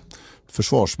var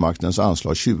Försvarsmaktens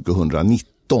anslag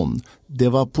 2019. Det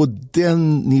var på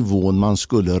den nivån man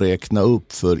skulle räkna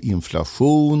upp för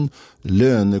inflation,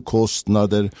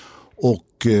 lönekostnader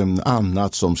och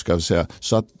annat som ska vi säga.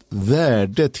 Så att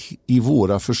värdet i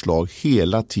våra förslag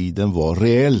hela tiden var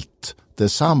reellt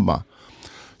detsamma.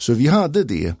 Så vi hade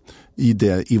det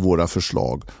i våra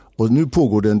förslag. Och nu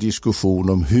pågår det en diskussion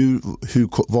om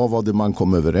vad var det man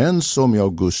kom överens om i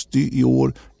augusti i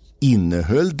år.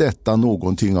 Innehöll detta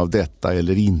någonting av detta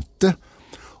eller inte?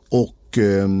 Och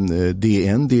det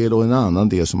är en del och en annan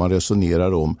del som man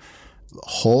resonerar om.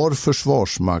 Har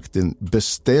Försvarsmakten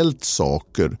beställt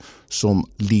saker som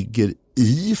ligger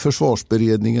i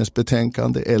Försvarsberedningens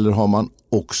betänkande eller har man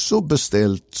också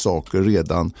beställt saker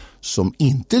redan som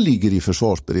inte ligger i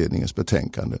Försvarsberedningens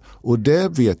betänkande? Och där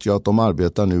vet jag att de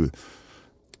arbetar nu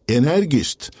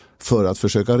energiskt för att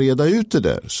försöka reda ut det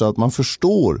där så att man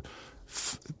förstår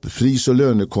pris- och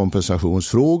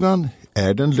lönekompensationsfrågan.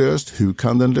 Är den löst? Hur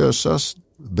kan den lösas?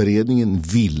 Beredningen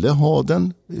ville ha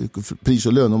den, pris-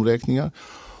 och löneomräkningar.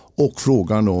 Och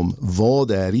frågan om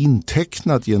vad är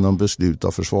intecknat genom beslut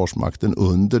av Försvarsmakten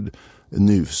under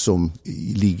nu som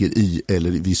ligger i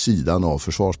eller vid sidan av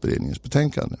Försvarsberedningens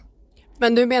betänkande.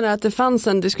 Men du menar att det fanns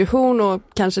en diskussion och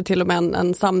kanske till och med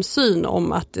en samsyn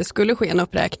om att det skulle ske en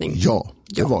uppräkning? Ja,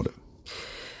 det var det.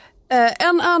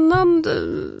 En annan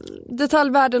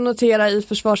detalj värd att notera i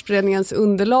Försvarsberedningens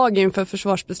underlag inför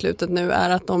försvarsbeslutet nu är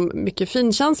att de mycket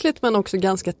finkänsligt men också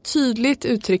ganska tydligt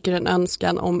uttrycker en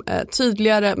önskan om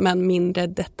tydligare men mindre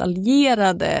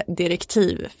detaljerade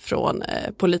direktiv från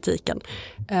politiken.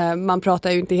 Man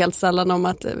pratar ju inte helt sällan om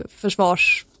att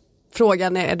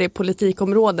försvarsfrågan är det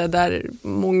politikområde där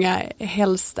många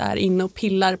helst är inne och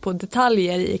pillar på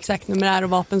detaljer i exakt numerär och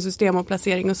vapensystem och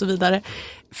placering och så vidare.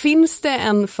 Finns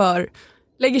det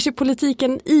lägger sig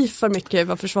politiken i för mycket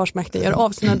vad Försvarsmakten gör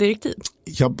av sina direktiv?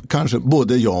 Ja, kanske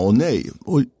både ja och nej.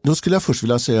 Och då skulle jag först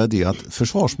vilja säga det att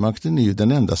Försvarsmakten är ju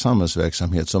den enda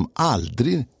samhällsverksamhet som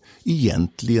aldrig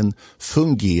egentligen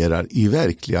fungerar i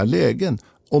verkliga lägen.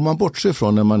 Om man bortser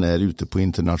från när man är ute på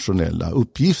internationella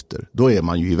uppgifter, då är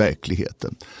man ju i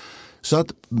verkligheten. Så att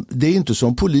det är inte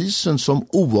som polisen som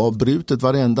oavbrutet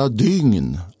varenda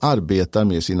dygn arbetar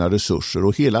med sina resurser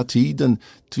och hela tiden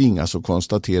tvingas att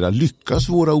konstatera lyckas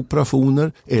våra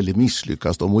operationer eller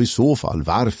misslyckas de och i så fall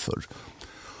varför.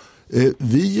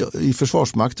 Vi i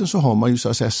Försvarsmakten så har man ju så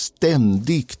att säga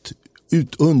ständigt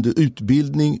under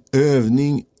utbildning,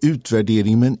 övning,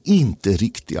 utvärdering men inte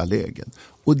riktiga lägen.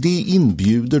 Och det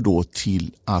inbjuder då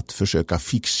till att försöka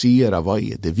fixera vad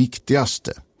är det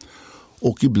viktigaste.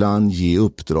 Och ibland ge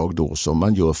uppdrag då som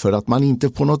man gör för att man inte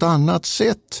på något annat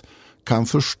sätt kan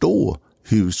förstå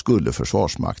hur skulle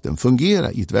Försvarsmakten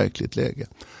fungera i ett verkligt läge.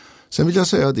 Sen vill jag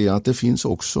säga det att det finns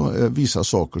också vissa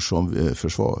saker som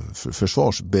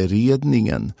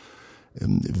Försvarsberedningen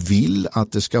vill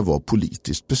att det ska vara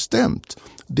politiskt bestämt.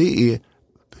 Det är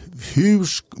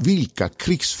vilka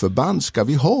krigsförband ska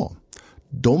vi ha?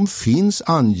 De finns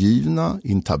angivna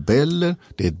i tabeller,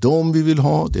 det är de vi vill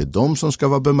ha, det är de som ska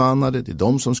vara bemannade, det är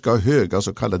de som ska ha höga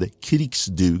så kallade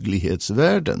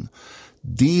krigsduglighetsvärden.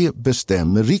 Det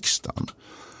bestämmer riksdagen.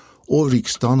 Och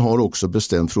riksdagen har också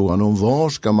bestämt frågan om var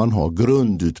ska man ha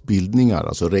grundutbildningar,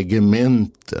 alltså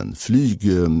regementen,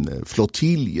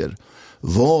 flygflottiljer.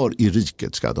 Var i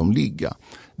riket ska de ligga?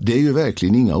 Det är ju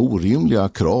verkligen inga orimliga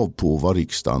krav på vad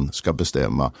riksdagen ska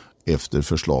bestämma efter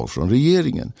förslag från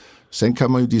regeringen. Sen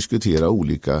kan man ju diskutera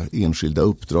olika enskilda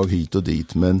uppdrag hit och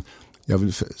dit, men jag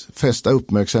vill fästa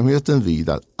uppmärksamheten vid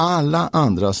att alla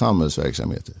andra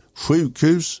samhällsverksamheter,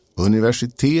 sjukhus,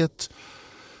 universitet,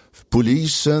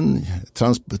 polisen,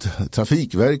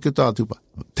 trafikverket och alltihopa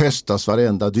testas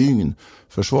varenda dygn.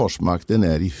 Försvarsmakten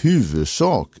är i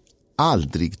huvudsak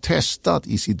aldrig testat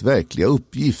i sitt verkliga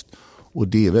uppgift och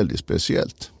det är väldigt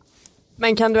speciellt.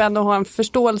 Men kan du ändå ha en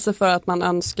förståelse för att man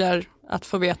önskar att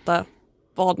få veta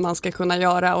vad man ska kunna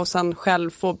göra och sen själv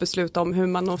få besluta om hur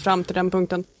man når fram till den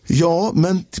punkten? Ja,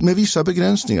 men med vissa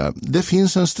begränsningar. Det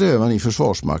finns en strävan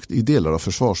i delar av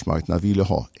Försvarsmakten att vilja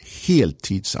ha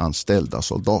heltidsanställda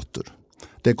soldater.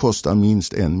 Det kostar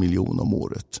minst 1 miljon om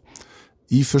året.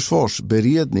 I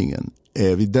Försvarsberedningen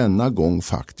är vi denna gång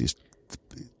faktiskt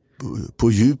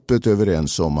på djupet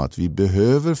överens om att vi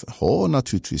behöver ha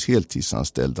naturligtvis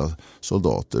heltidsanställda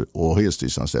soldater och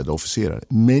heltidsanställda officerare.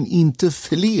 Men inte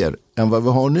fler än vad vi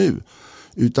har nu.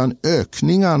 Utan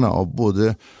ökningarna av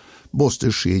både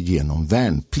måste ske genom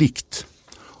värnplikt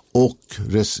och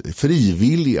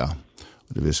frivilliga.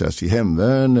 Det vill säga till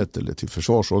hemvärnet eller till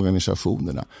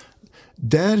försvarsorganisationerna.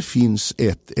 Där finns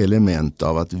ett element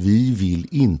av att vi vill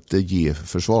inte ge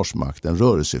Försvarsmakten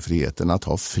rörelsefriheten att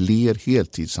ha fler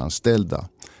heltidsanställda.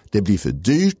 Det blir för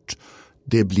dyrt,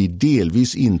 det blir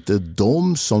delvis inte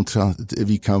de som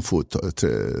vi kan få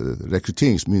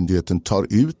rekryteringsmyndigheten tar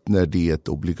ut när det är ett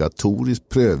obligatorisk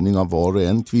prövning av var och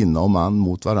en kvinna och man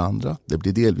mot varandra. Det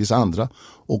blir delvis andra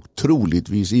och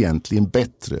troligtvis egentligen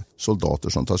bättre soldater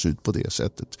som tas ut på det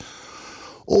sättet.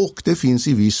 Och det finns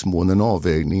i viss mån en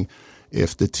avvägning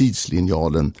efter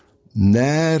tidslinjalen.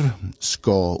 När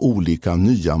ska olika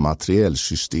nya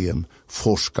materiellsystem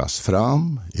forskas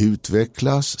fram,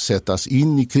 utvecklas, sättas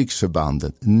in i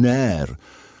krigsförbanden? När?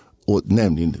 Och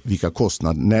nämligen vilka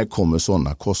kostnader, när kommer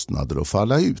sådana kostnader att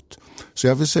falla ut? Så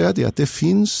jag vill säga det att det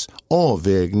finns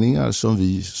avvägningar som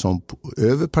vi som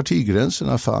över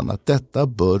partigränserna fann att detta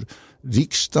bör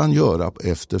riksdagen göra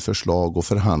efter förslag och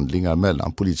förhandlingar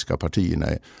mellan politiska partierna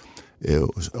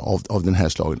av den här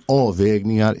slagen.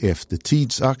 Avvägningar efter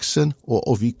tidsaxeln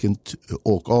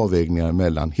och avvägningar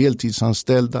mellan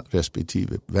heltidsanställda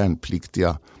respektive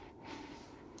värnpliktiga.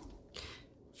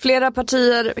 Flera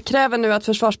partier kräver nu att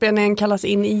Försvarsberedningen kallas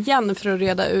in igen för att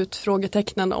reda ut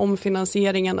frågetecknen om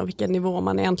finansieringen och vilken nivå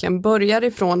man egentligen börjar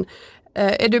ifrån.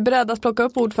 Är du beredd att plocka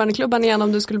upp ordförandeklubban igen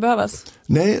om du skulle behövas?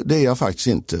 Nej, det är jag faktiskt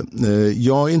inte.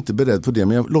 Jag är inte beredd på det,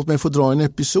 men låt mig få dra en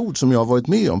episod som jag har varit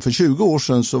med om. För 20 år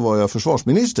sedan så var jag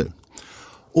försvarsminister.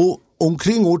 Och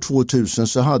omkring år 2000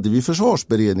 så hade vi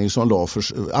Försvarsberedning som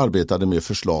arbetade med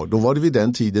förslag. Då var det vid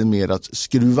den tiden mer att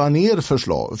skruva ner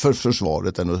för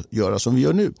försvaret än att göra som vi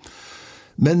gör nu.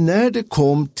 Men när det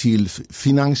kom till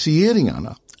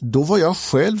finansieringarna, då var jag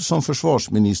själv som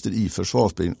försvarsminister i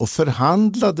Försvarsberedningen och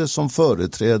förhandlade som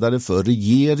företrädare för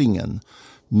regeringen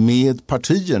med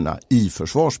partierna i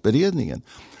Försvarsberedningen.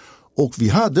 Och vi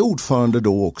hade ordförande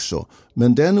då också,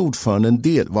 men den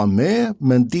ordföranden var med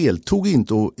men deltog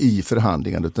inte i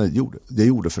förhandlingarna, utan det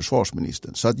gjorde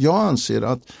försvarsministern. Så att jag anser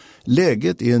att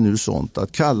läget är nu sånt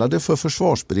att kalla det för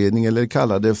försvarsberedning eller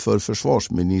kalla det för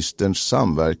försvarsministerns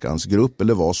samverkansgrupp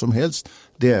eller vad som helst.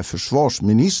 Det är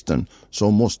försvarsministern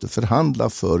som måste förhandla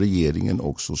för regeringen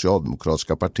och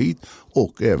Socialdemokratiska partiet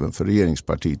och även för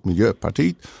regeringspartiet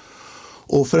Miljöpartiet.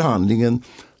 Och förhandlingen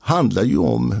handlar ju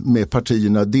om med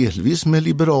partierna, delvis med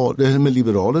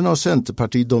Liberalerna och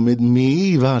Centerpartiet. De är med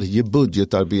i varje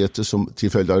budgetarbete som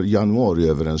till följd av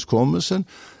januariöverenskommelsen.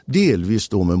 Delvis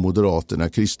då med Moderaterna,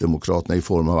 Kristdemokraterna i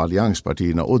form av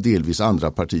allianspartierna och delvis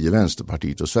andra partier,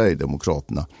 Vänsterpartiet och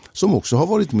Sverigedemokraterna, som också har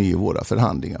varit med i våra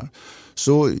förhandlingar.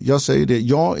 Så jag säger det,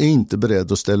 jag är inte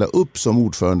beredd att ställa upp som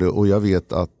ordförande, och jag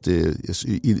vet att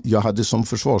jag hade som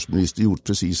försvarsminister gjort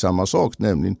precis samma sak,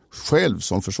 nämligen själv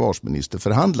som försvarsminister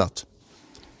förhandlat.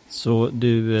 Så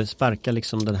du sparkar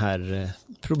liksom den här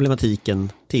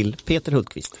problematiken till Peter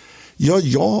Hultqvist? Ja,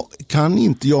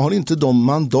 jag har inte de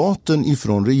mandaten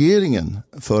ifrån regeringen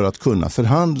för att kunna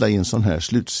förhandla i en sån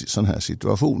här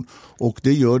situation. Och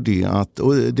det gör det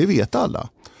och det vet alla.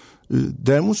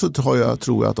 Däremot så tror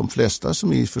jag att de flesta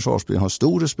som är i Försvarsberedningen har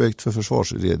stor respekt för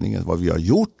Försvarsberedningen, vad vi har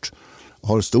gjort,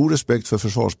 har stor respekt för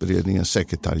Försvarsberedningens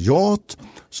sekretariat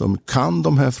som kan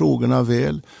de här frågorna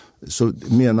väl. Så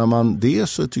menar man det,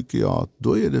 så tycker jag att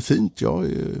då är det fint.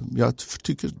 Jag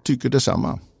tycker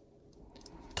detsamma.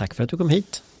 Tack för att du kom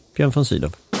hit, Björn från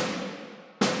Sydow.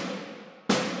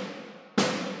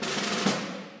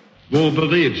 Vår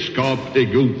beredskap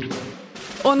är god.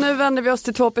 Och nu vänder vi oss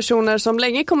till två personer som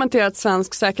länge kommenterat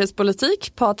svensk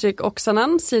säkerhetspolitik. Patrik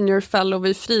Oksanen, senior fellow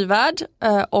vid Frivärd,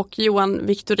 och Johan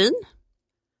Wiktorin.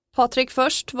 Patrik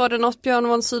först, var det något Björn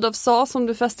von Sydow sa som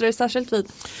du fäster dig särskilt vid?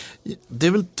 Det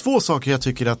är väl två saker jag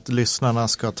tycker att lyssnarna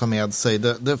ska ta med sig.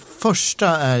 Det första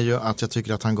är ju att jag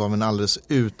tycker att han gav en alldeles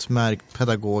utmärkt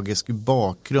pedagogisk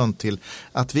bakgrund till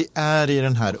att vi är i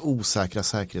den här osäkra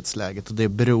säkerhetsläget, och det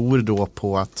beror då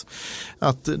på att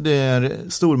det är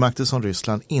stormakter som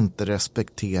Ryssland inte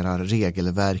respekterar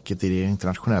regelverket i det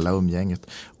internationella umgänget,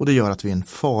 och det gör att vi är en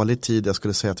farlig tid. Jag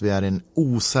skulle säga att vi är i en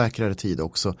osäkrare tid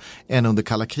också än under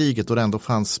kalla kriget, och det ändå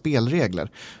fanns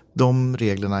spelregler. De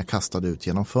reglerna är kastade ut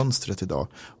genom fönstret idag,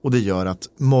 och det gör att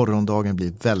morgondagen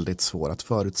blir väldigt svår att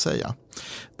förutsäga.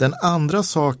 Den andra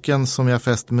saken som jag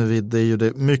fäster mig vid är ju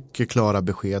det mycket klara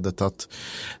beskedet att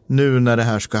nu när det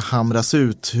här ska hamras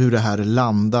ut, hur det här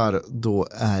landar, då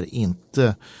är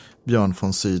inte Björn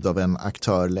von Sydow en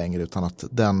aktör längre, utan att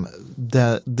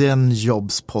den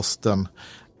jobbsposten,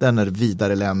 den är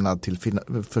vidare lämnad till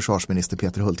försvarsminister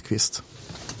Peter Hultqvist.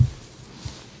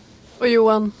 Och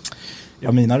Johan?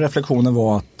 Ja, mina reflektioner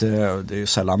var att det är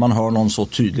sällan man hör någon så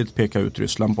tydligt peka ut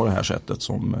Ryssland på det här sättet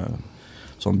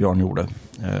som Björn gjorde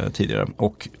tidigare.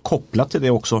 Och kopplat till det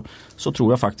också så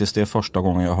tror jag faktiskt det är första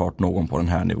gången jag har hört någon på den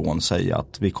här nivån säga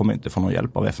att vi kommer inte få någon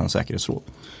hjälp av FN:s säkerhetsråd.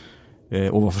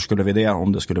 Och varför skulle vi det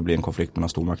om det skulle bli en konflikt mellan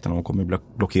stormakterna? De kommer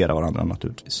blockera varandra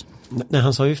naturligtvis. Nej,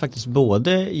 han sa ju faktiskt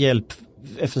både hjälp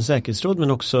FN:s säkerhetsråd,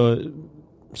 men också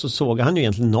så såg han ju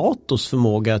egentligen NATOs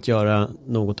förmåga att göra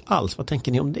något alls. Vad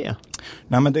tänker ni om det?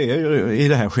 Nej, men det är ju i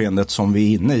det här skedet som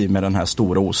vi är inne i med den här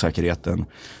stora osäkerheten,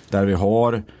 där vi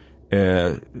har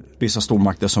vissa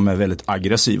stormakter som är väldigt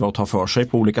aggressiva och tar för sig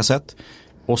på olika sätt.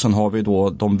 Och sen har vi då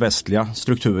de västliga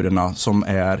strukturerna som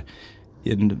är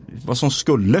vad som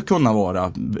skulle kunna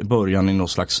vara början i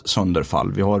något slags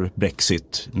sönderfall. Vi har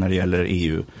Brexit när det gäller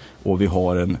EU, och vi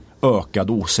har en ökad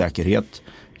osäkerhet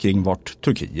kring vart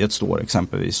Turkiet står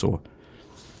exempelvis.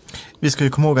 Vi ska ju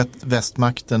komma ihåg att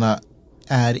västmakterna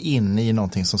är inne i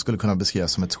någonting som skulle kunna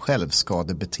beskrivas som ett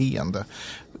självskadebeteende.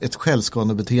 Ett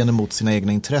självskadebeteende mot sina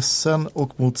egna intressen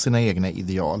och mot sina egna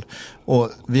ideal. Och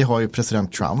vi har ju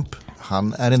president Trump.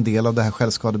 han är en del av det här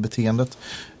självskadebeteendet.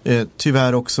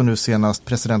 Tyvärr också nu senast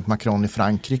president Macron i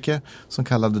Frankrike som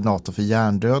kallade NATO för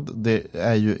hjärndöd. Det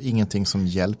är ju ingenting som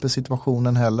hjälper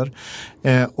situationen heller.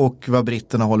 Och vad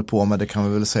britterna håller på med, det kan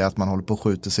vi väl säga att man håller på att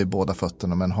skjuta sig i båda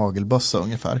fötterna med en hagelbössa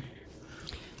ungefär.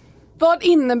 Vad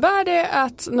innebär det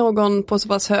att någon på så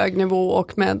pass hög nivå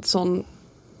och med sån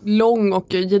lång och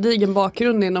gedigen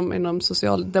bakgrund inom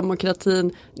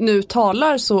socialdemokratin nu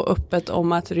talar så öppet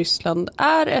om att Ryssland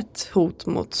är ett hot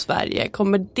mot Sverige?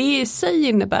 Kommer det i sig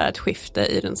innebära ett skifte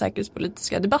i den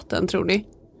säkerhetspolitiska debatten, tror ni?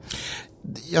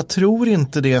 Jag tror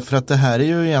inte det, för att det här är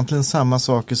ju egentligen samma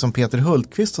saker som Peter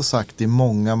Hultqvist har sagt i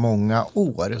många, många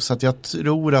år. Så att jag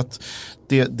tror att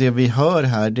det vi hör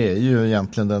här, det är ju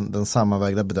egentligen den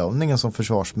sammanvägda bedömningen som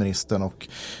försvarsministern och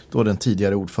då den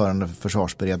tidigare ordförande för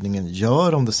Försvarsberedningen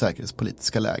gör om det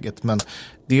säkerhetspolitiska läget. Men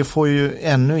det får ju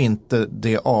ännu inte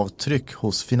det avtryck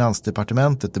hos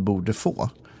Finansdepartementet det borde få.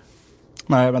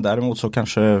 Nej, men däremot så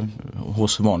kanske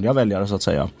hos vanliga väljare så att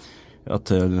säga. Att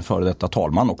den före detta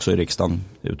talman också i riksdagen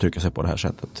uttrycker sig på det här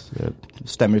sättet. Det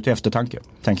stämmer ju till eftertanke,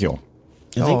 tänker jag.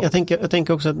 Jag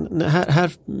tänker också att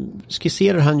här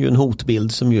skisserar han ju en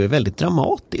hotbild som ju är väldigt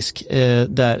dramatisk.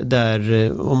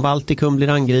 Där om Baltikum blir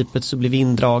angripet så blir vi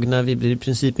indragna. Vi blir i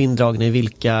princip indragna i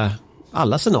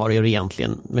alla scenarier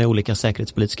egentligen. Med olika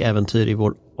säkerhetspolitiska äventyr i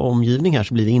vår omgivning här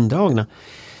så blir vi indragna.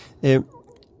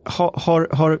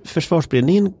 Har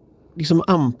Försvarsberedningen liksom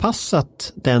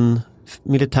anpassat den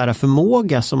militära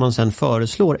förmåga som man sedan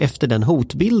föreslår efter den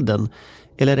hotbilden?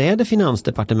 Eller är det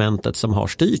Finansdepartementet som har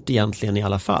styrt egentligen i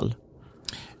alla fall?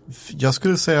 Jag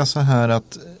skulle säga så här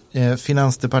att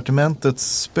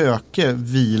Finansdepartementets spöke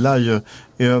vilar ju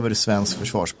över svensk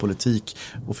försvarspolitik,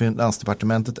 och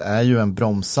Finansdepartementet är ju en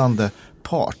bromsande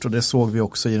part, och det såg vi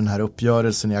också i den här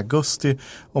uppgörelsen i augusti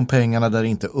om pengarna där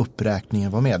inte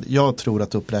uppräkningen var med. Jag tror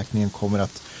att uppräkningen kommer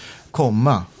att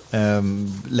komma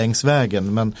längs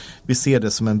vägen, men vi ser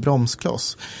det som en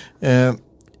bromskloss.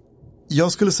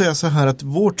 Jag skulle säga så här att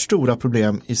vårt stora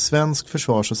problem i svensk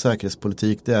försvars- och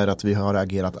säkerhetspolitik, det är att vi har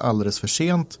agerat alldeles för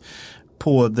sent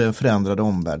på det förändrade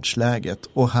omvärldsläget,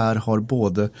 och här har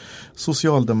både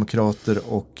socialdemokrater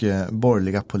och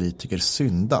borgerliga politiker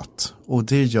syndat, och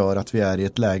det gör att vi är i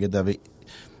ett läge där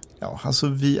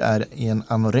vi är i en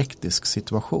anorektisk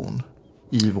situation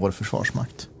i vår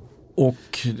försvarsmakt.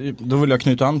 Och då vill jag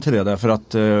knyta an till det, därför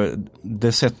att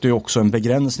det sätter ju också en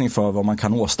begränsning för vad man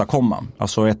kan åstadkomma.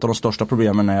 Alltså ett av de största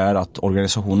problemen är att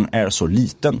organisationen är så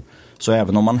liten. Så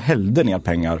även om man hällde ner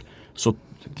pengar så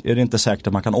är det inte säkert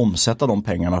att man kan omsätta de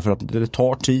pengarna, för att det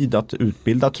tar tid att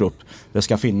utbilda trupp. Det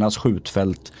ska finnas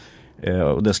skjutfält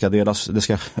och det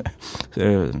ska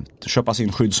köpas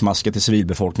in skyddsmasker till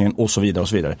civilbefolkningen och så vidare och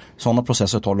så vidare. Sådana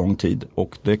processer tar lång tid,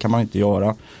 och det kan man inte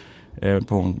göra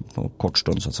på kort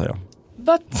stund så att säga.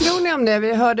 Vad tror ni om det?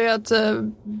 Vi hörde ju att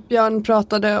Björn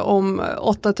pratade om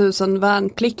 8000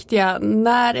 värnpliktiga.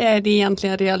 När är det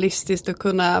egentligen realistiskt att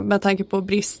kunna, med tanke på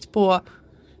brist på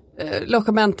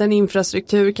logementen,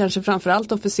 infrastruktur, kanske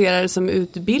framförallt officerare som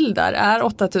utbildar? Är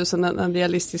 8000 en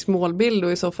realistisk målbild,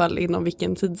 och i så fall inom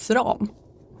vilken tidsram?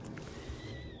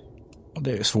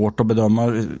 Det är svårt att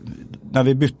bedöma. När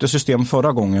vi bytte system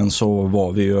förra gången så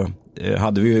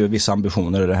hade vi ju vissa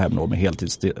ambitioner i det här med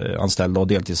heltidsanställda och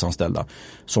deltidsanställda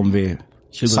som vi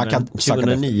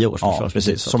 2009 års försvarsbeslut. Ja,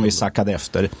 precis, som vi sackade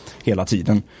efter hela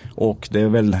tiden. Och det är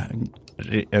väl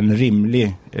en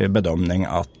rimlig bedömning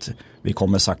att vi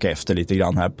kommer sacka efter lite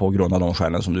grann här på grund av de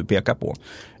skälen som du pekar på.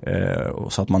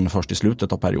 Så att man först i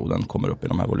slutet av perioden kommer upp i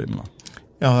de här volymerna.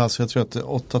 Ja, alltså jag tror att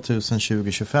 8000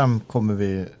 2025 kommer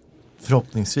vi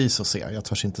förhoppningsvis att se. Jag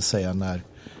törs inte säga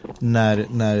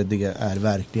när det är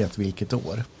verklighet, vilket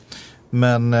år.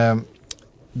 Men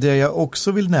det jag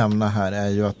också vill nämna här är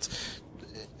ju att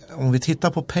om vi tittar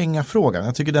på pengafrågan,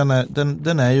 jag tycker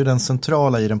den är ju den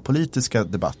centrala i den politiska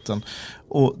debatten.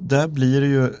 Och där blir det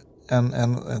ju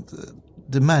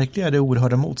det märkliga är det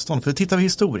oerhörda motstånd. För tittar vi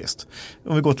historiskt,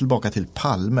 om vi går tillbaka till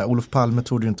Palme. Olof Palme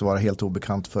trodde ju inte vara helt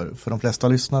obekant för de flesta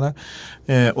lyssnare.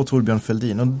 Och Torbjörn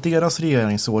Fälldin. Och deras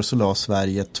regeringsår så la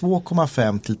Sverige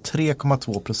 2,5 till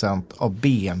 3,2% av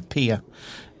BNP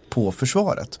på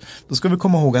försvaret. Då ska vi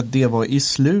komma ihåg att det var i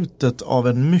slutet av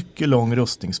en mycket lång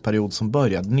rustningsperiod som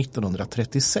började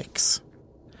 1936.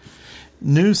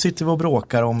 Nu sitter vi och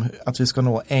bråkar om att vi ska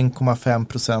nå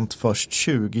 1,5% först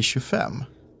 2025.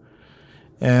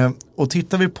 Och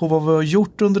tittar vi på vad vi har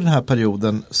gjort under den här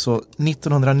perioden, så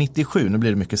 1997, nu blir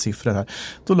det mycket siffror här,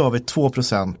 då la vi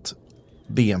 2%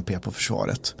 BNP på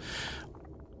försvaret.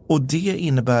 Och det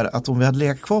innebär att om vi hade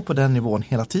legat kvar på den nivån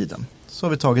hela tiden så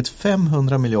har vi tagit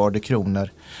 500 miljarder kronor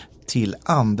till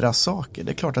andra saker.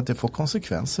 Det är klart att det får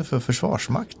konsekvenser för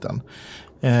Försvarsmakten.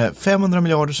 500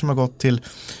 miljarder som har gått till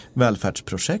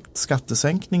välfärdsprojekt,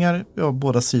 skattesänkningar. Ja,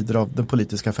 båda sidor av det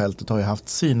politiska fältet har ju haft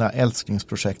sina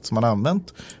älsklingsprojekt som man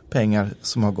använt pengar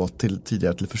som har gått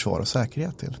tidigare till försvar och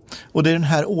säkerhet till. Och det är den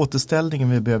här återställningen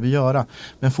vi behöver göra,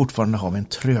 men fortfarande har vi en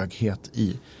tröghet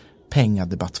i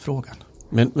pengadebattfrågan.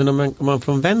 Men om man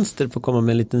från vänster får komma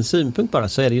med en liten synpunkt bara,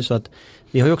 så är det ju så att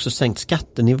vi har ju också sänkt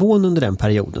skattenivån under den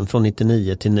perioden från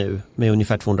 99 till nu med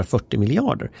ungefär 240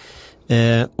 miljarder.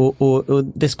 Och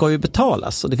det ska ju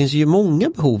betalas, och det finns ju många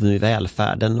behov nu i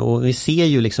välfärden, och vi ser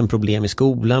ju liksom problem i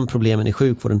skolan, problemen i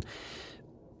sjukvården.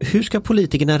 Hur ska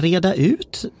politikerna reda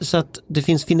ut så att det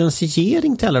finns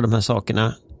finansiering till alla de här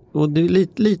sakerna? Och det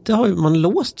lite har ju man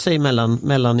låst sig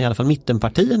mellan i alla fall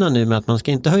mittenpartierna nu med att man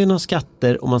ska inte höja några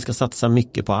skatter och man ska satsa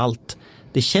mycket på allt.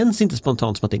 Det känns inte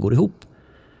spontant som att det går ihop.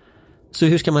 Så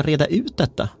hur ska man reda ut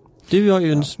detta? Du har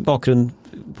ju en bakgrund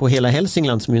på Hela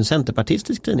Hälsingland som är en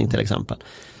centerpartistisk tidning till exempel.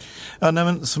 Ja, nej,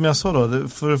 men som jag sa då,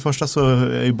 för det första så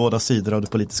är ju båda sidor av det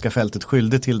politiska fältet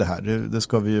skyldig till det här. Det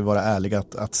ska vi ju vara ärliga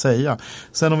att säga.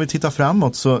 Sen om vi tittar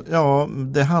framåt så, ja,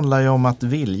 det handlar ju om att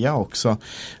vilja också.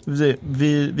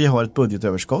 Vi har ett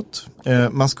budgetöverskott.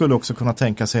 Man skulle också kunna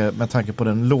tänka sig, med tanke på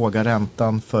den låga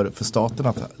räntan för staten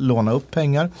att låna upp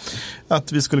pengar,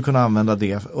 att vi skulle kunna använda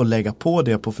det och lägga på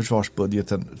det på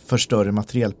försvarsbudgeten för större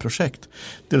materiellprojekt.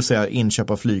 Det vill säga inköp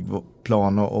av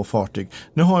flygplan och fartyg.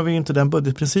 Nu har vi ju inte den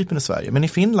budgetprincipen i Sverige, men i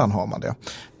Finland har man det.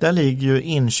 Där ligger ju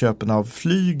inköpen av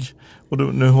flyg,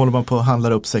 och nu håller man på att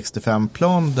handla upp 65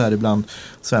 plan, däribland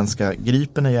svenska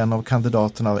Gripen är en av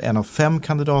kandidaterna, en av 5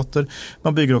 kandidater.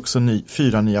 Man bygger också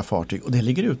 4 nya fartyg, och det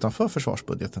ligger utanför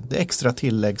försvarsbudgeten. Det är extra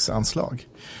tilläggsanslag.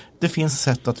 Det finns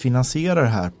sätt att finansiera det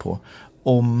här på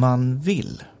om man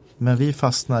vill, men vi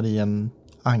fastnar i en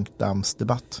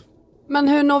ankdammsdebatt. Men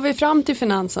hur når vi fram till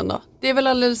finansen då? Det är väl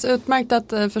alldeles utmärkt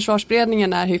att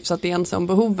Försvarsberedningen är hyfsat ense om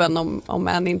behoven, om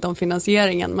än inte om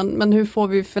finansieringen. Men hur får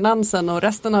vi finansen och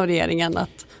resten av regeringen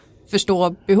att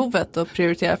förstå behovet och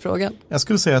prioritera frågan? Jag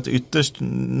skulle säga att ytterst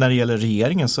när det gäller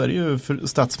regeringen så är det ju för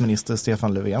statsminister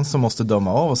Stefan Löfven som måste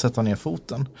döma av och sätta ner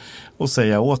foten och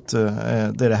säga åt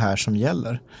det är det här som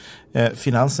gäller.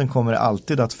 Finansen kommer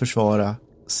alltid att försvara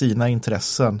sina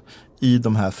intressen i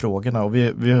de här frågorna, och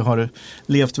vi har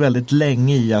levt väldigt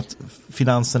länge i att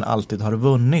finansen alltid har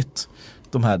vunnit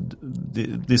de här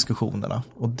diskussionerna,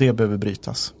 och det behöver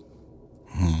brytas.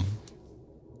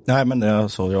 Nej, men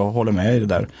jag håller med i det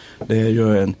där. Det är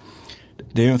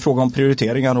ju en fråga om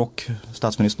prioriteringar, och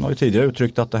statsministern har ju tidigare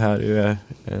uttryckt att det här är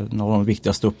en av de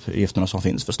viktigaste uppgifterna som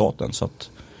finns för staten, så att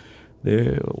det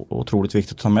är otroligt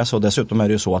viktigt att ta med sig. Och dessutom är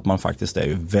det ju så att man faktiskt är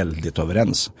ju väldigt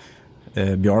överens.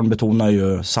 Björn betonar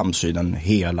ju samsynen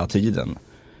hela tiden.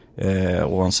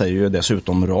 Och han säger ju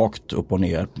dessutom rakt upp och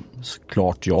ner,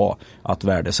 klart ja, att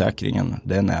värdesäkringen,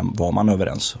 den var man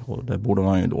överens. Och det borde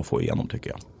man ju då få igenom, tycker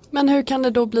jag. Men hur kan det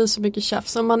då bli så mycket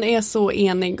tjafs om man är så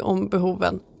enig om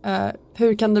behoven?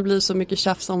 Hur kan det bli så mycket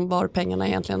tjafs om var pengarna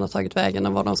egentligen har tagit vägen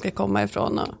och var de ska komma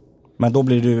ifrån? Men då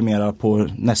blir det ju mera på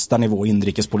nästa nivå,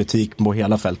 inrikespolitik på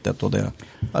hela fältet. Och det...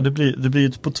 Ja, det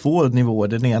blir på 2 nivåer.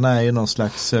 Den ena är ju någon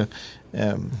slags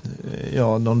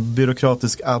någon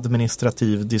byråkratisk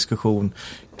administrativ diskussion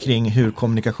kring hur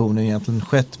kommunikationen egentligen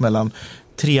skett mellan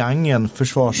triangeln,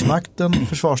 Försvarsmakten,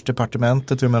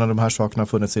 Försvarsdepartementet. Jag menar, de här sakerna har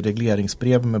funnits i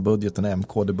regleringsbreven med budgeten,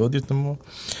 MKD-budgeten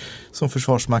som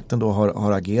Försvarsmakten då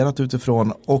har agerat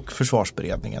utifrån, och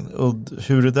Försvarsberedningen. Och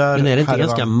hur det där, men är det inte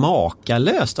ganska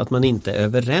makalöst att man inte är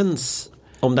överens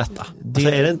om detta? Alltså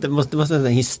är det inte, måste vara en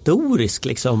historisk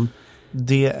liksom.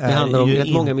 Det handlar om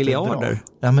rätt många miljarder. Bra.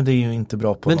 Ja, men det är ju inte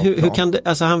bra på. Men hur kan det,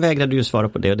 alltså han vägrade ju svara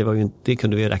på det, och det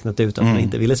kunde vi ju räknat ut att han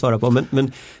inte ville svara på.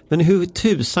 Men hur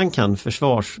tusan kan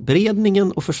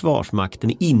Försvarsberedningen och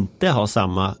Försvarsmakten inte ha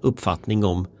samma uppfattning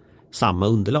om samma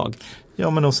underlag? Ja,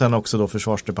 men och sen också då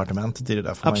Försvarsdepartementet i det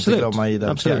där. Får absolut, man inte glömma i den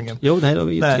absolut. triangeln. Jo, det här har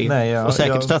vi ju 3. Och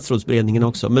säkert statsrådsberedningen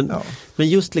också. Men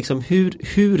just liksom,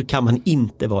 hur kan man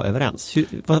inte vara överens?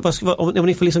 Om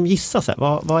ni får liksom gissa så här,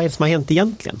 vad är det som har hänt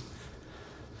egentligen?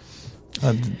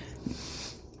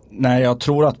 Nej, jag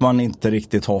tror att man inte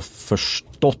riktigt har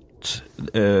förstått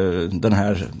den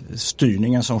här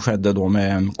styrningen som skedde då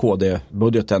med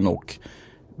MKD-budgeten och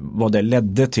vad det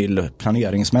ledde till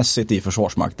planeringsmässigt i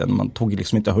Försvarsmakten. Man tog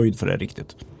liksom inte höjd för det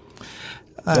riktigt.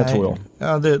 Det tror jag.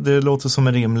 Ja, det låter som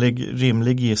en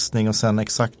rimlig gissning, och sen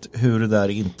exakt hur det där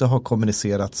inte har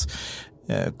kommunicerats.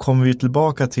 Kommer vi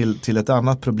tillbaka till ett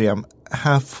annat problem.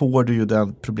 Här får du ju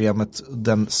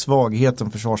den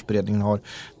svagheten Försvarsberedningen har.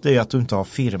 Det är att du inte har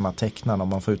firmatecknarna, om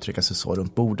man får uttrycka sig så,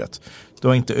 runt bordet. Du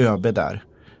har inte ÖB där.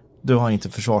 Du har inte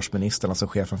försvarsministern, alltså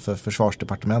chefen för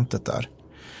försvarsdepartementet där.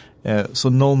 Så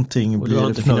någonting och blir du har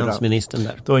inte finansministern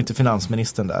där. Du har inte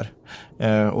finansministern där.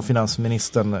 Och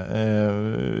finansministern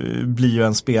blir ju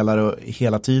en spelare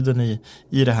hela tiden i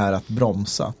det här att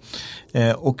bromsa.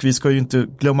 Och vi ska ju inte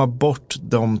glömma bort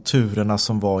de turerna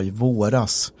som var i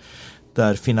våras.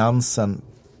 Där finansen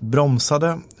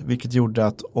bromsade, vilket gjorde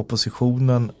att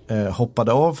oppositionen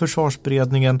hoppade av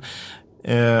försvarsberedningen.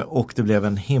 Och det blev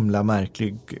en himla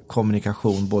märklig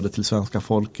kommunikation både till svenska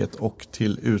folket och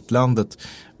till utlandet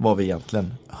vad vi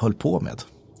egentligen höll på med.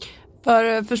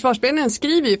 För Försvarsberedningen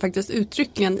skriver ju faktiskt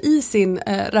uttryckligen i sin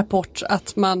rapport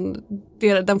att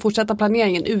den fortsatta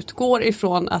planeringen utgår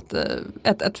ifrån att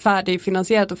ett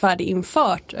färdigfinansierat och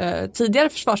färdiginfört tidigare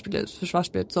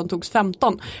försvarsbeslut som togs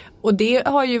 15. Och det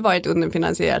har ju varit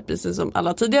underfinansierat precis som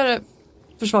alla tidigare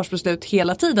försvarsbeslut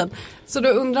hela tiden. Så då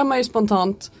undrar man ju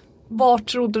spontant, var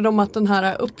trodde de att den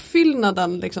här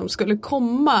uppfyllnaden liksom skulle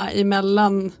komma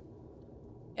emellan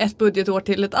ett budgetår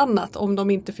till ett annat om de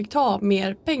inte fick ta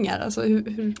mer pengar? Alltså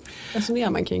hur resonerar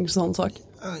man kring sån sak?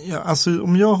 Ja, alltså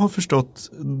om jag har förstått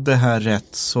det här rätt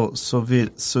så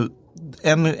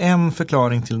en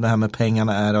förklaring till det här med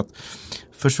pengarna är att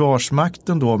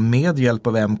Försvarsmakten då med hjälp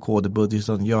av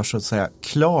MKD-budgeten gör så att säga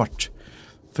klart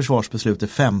försvarsbeslutet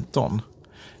 15.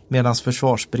 Medan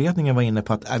Försvarsberedningen var inne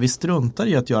på att vi struntar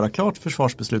i att göra klart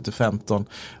försvarsbeslutet 15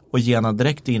 och gena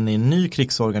direkt in i en ny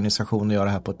krigsorganisation och göra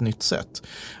det här på ett nytt sätt.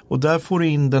 Och där får du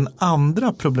in den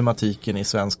andra problematiken i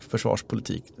svensk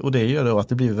försvarspolitik. Och det gör då att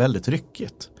det blir väldigt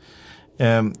ryckigt.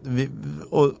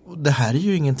 Och det här är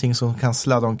ju ingenting som kan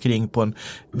sladda omkring på en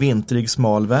vintrig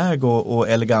smal väg och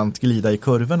elegant glida i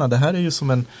kurvorna. Det här är ju som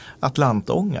en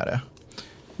atlantångare.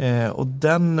 Och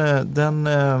den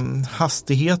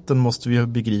hastigheten måste vi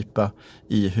begripa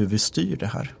i hur vi styr det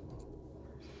här.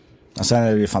 Sen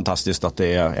är det ju fantastiskt att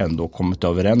det är ändå kommit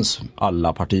överens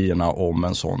alla partierna om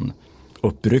en sån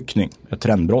uppryckning. Ett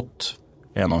trendbrott,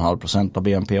 1,5% av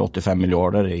BNP, 85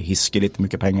 miljarder, det är hiskeligt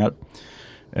mycket pengar.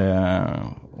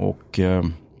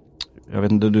 Jag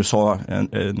vet inte, du sa en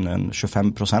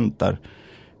 25% där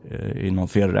i någon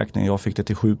felräkning. Jag fick det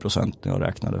till 7% när jag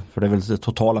räknade. För det är väl det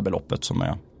totala beloppet som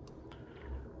är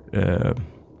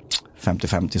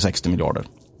 55-60 miljarder.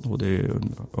 Och det är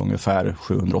ungefär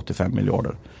 785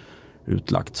 miljarder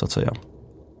utlagt så att säga.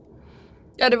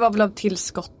 Ja, det var väl av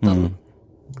tillskotten.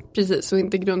 Precis, och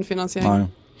inte grundfinansiering.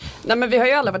 Nej, men vi har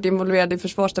ju alla varit involverade i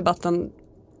försvarsdebatten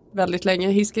väldigt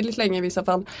länge, hiskeligt länge i vissa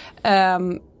fall.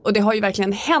 Och det har ju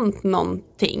verkligen hänt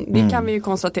någonting. Det kan vi ju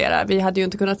konstatera. Vi hade ju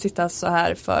inte kunnat sitta så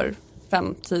här för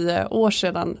 5-10 år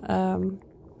sedan.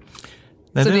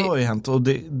 Nej, det har ju hänt och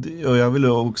jag vill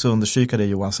också understryka det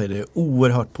Johan säger. Det är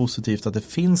oerhört positivt att det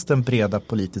finns den breda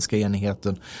politiska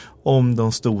enigheten om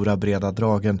de stora breda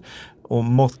dragen. Och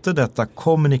måtte detta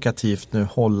kommunikativt nu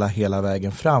hålla hela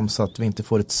vägen fram så att vi inte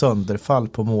får ett sönderfall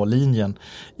på mållinjen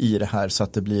i det här så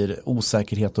att det blir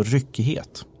osäkerhet och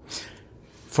ryckighet.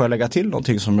 Får jag lägga till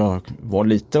någonting som jag var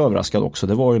lite överraskad också.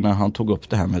 Det var ju när han tog upp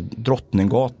det här med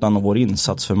Drottninggatan och vår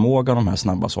insatsförmåga, de här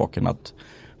snabba sakerna. Att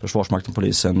Försvarsmakten och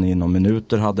polisen inom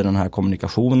minuter hade den här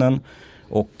kommunikationen.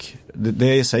 Och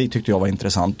det i sig tyckte jag var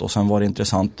intressant. Och sen var det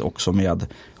intressant också med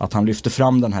att han lyfte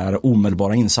fram den här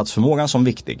omedelbara insatsförmågan som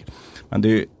viktig.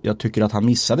 Men jag tycker att han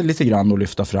missade lite grann att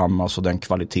lyfta fram alltså den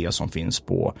kvalitet som finns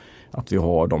på att vi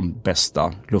har de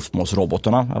bästa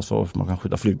luftmålsrobotarna. Alltså man kan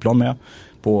skjuta flygplan med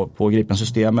på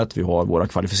Gripen-systemet. Vi har våra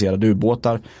kvalificerade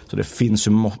ubåtar. Så det finns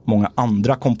ju många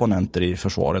andra komponenter i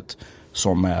försvaret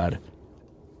som är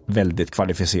väldigt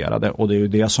kvalificerade. Och det är ju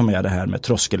det som är det här med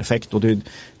tröskeleffekt. Och det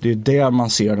är där man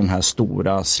ser den här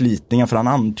stora slitningen. För han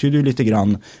antyder ju lite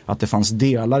grann att det fanns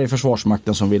delar i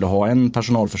Försvarsmakten som ville ha en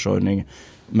personalförsörjning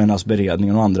medan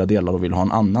beredningen och andra delar vill ha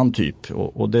en annan typ.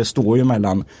 Och det står ju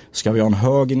mellan, ska vi ha en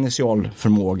hög initial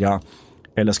förmåga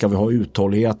eller ska vi ha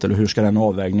uthållighet eller hur ska den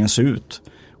avvägningen se ut?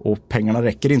 Och pengarna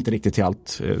räcker inte riktigt till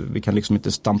allt. Vi kan liksom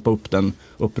inte stampa upp den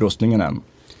upprustningen än.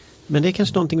 Men det är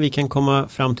kanske någonting vi kan komma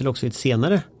fram till också i ett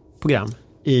senare program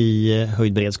i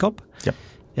Höjd Beredskap. Ja.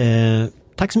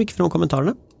 Tack så mycket för de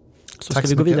kommentarerna. Så ska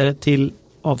vi gå vidare till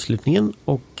avslutningen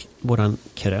och våran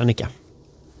krönika.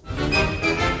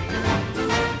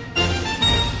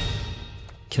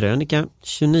 Krönika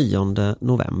 29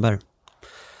 november.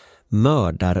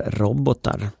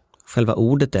 Mördarrobotar. Själva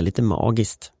ordet är lite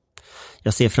magiskt.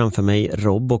 Jag ser framför mig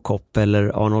Robocop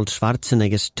eller Arnold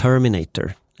Schwarzeneggers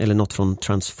Terminator eller något från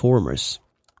Transformers.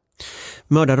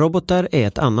 Mördarrobotar är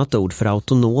ett annat ord för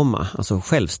autonoma, alltså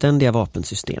självständiga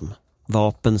vapensystem.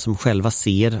 Vapen som själva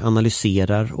ser,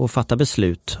 analyserar och fattar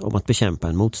beslut om att bekämpa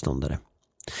en motståndare.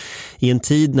 I en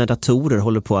tid när datorer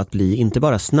håller på att bli inte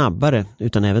bara snabbare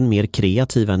utan även mer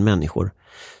kreativa än människor,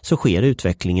 så sker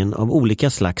utvecklingen av olika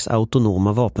slags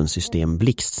autonoma vapensystem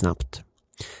blixtsnabbt.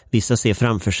 Vissa ser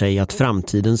framför sig att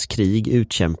framtidens krig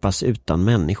utkämpas utan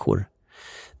människor,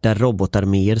 där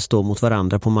robotarméer står mot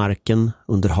varandra på marken,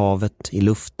 under havet, i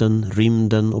luften,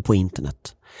 rymden och på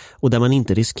internet, och där man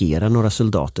inte riskerar några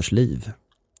soldaters liv.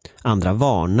 Andra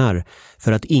varnar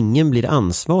för att ingen blir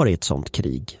ansvarig i ett sådant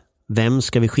krig. Vem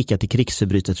ska vi skicka till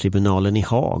krigsförbrytartribunalen i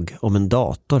Haag om en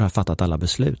dator har fattat alla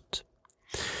beslut?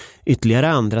 Ytterligare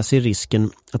andra ser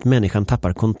risken att människan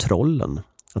tappar kontrollen,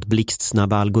 att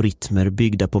blixtsnabba algoritmer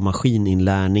byggda på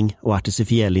maskininlärning och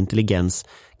artificiell intelligens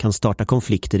kan starta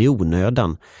konflikter i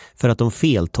onödan för att de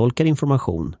feltolkar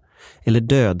information, eller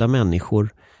döda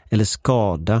människor, eller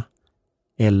skada,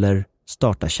 eller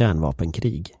starta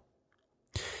kärnvapenkrig.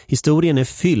 Historien är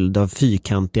fylld av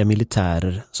fyrkantiga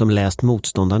militärer som läst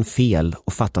motståndaren fel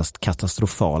och fattat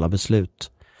katastrofala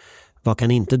beslut. Vad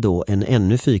kan inte då en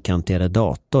ännu fyrkantigare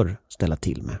dator ställa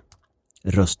till med?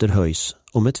 Röster höjs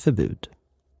om ett förbud.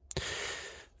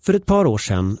 För ett par år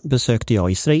sedan besökte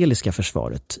jag israeliska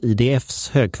försvaret, IDFs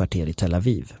högkvarter i Tel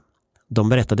Aviv. De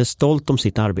berättade stolt om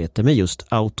sitt arbete med just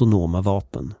autonoma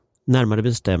vapen, närmare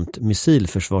bestämt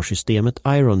missilförsvarssystemet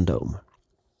Iron Dome.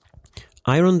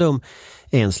 Iron Dome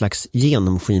är en slags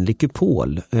genomskinlig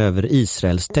kupol över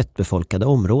Israels tättbefolkade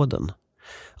områden.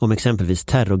 Om exempelvis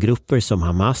terrorgrupper som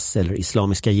Hamas eller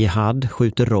Islamiska Jihad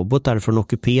skjuter robotar från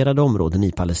ockuperade områden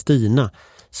i Palestina,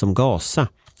 som Gaza,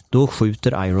 då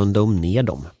skjuter Iron Dome ner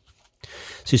dem.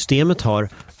 Systemet har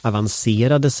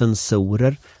avancerade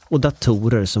sensorer och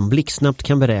datorer som blixtsnabbt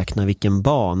kan beräkna vilken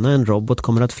bana en robot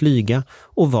kommer att flyga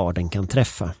och var den kan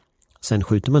träffa. Sen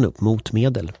skjuter man upp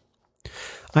motmedel.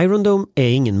 Iron Dome är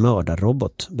ingen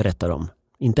mördarrobot, berättar de.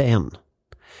 Inte än.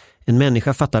 En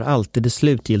människa fattar alltid det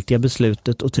slutgiltiga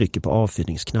beslutet och trycker på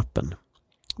avfyrningsknappen.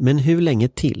 Men hur länge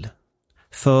till?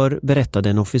 För, berättade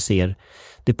en officer,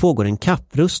 det pågår en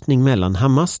kapprustning mellan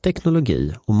Hamas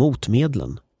teknologi och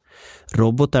motmedlen.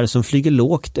 Robotar som flyger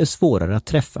lågt är svårare att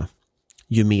träffa.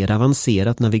 Ju mer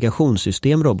avancerat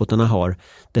navigationssystem robotarna har,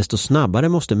 desto snabbare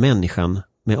måste människan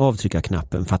med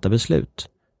avtryckarknappen fatta beslut.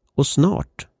 Och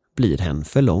snart blir hen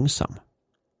för långsam.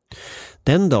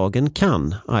 Den dagen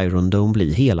kan Iron Dome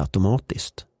bli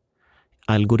helautomatiskt.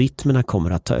 Algoritmerna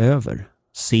kommer att ta över,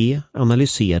 se,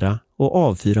 analysera och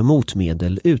avfyra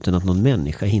motmedel utan att någon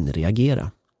människa hinner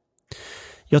reagera.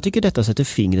 Jag tycker detta sätter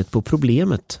fingret på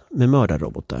problemet med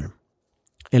mördarrobotar.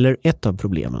 Eller ett av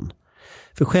problemen.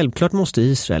 För självklart måste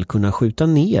Israel kunna skjuta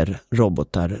ner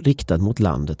robotar riktad mot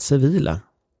landets civila.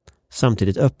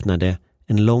 Samtidigt öppnar det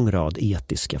en lång rad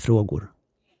etiska frågor.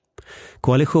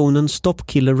 Koalitionen Stop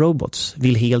Killer Robots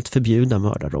vill helt förbjuda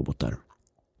mördarrobotar.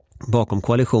 Bakom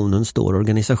koalitionen står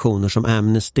organisationer som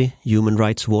Amnesty, Human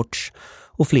Rights Watch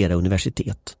och flera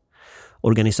universitet.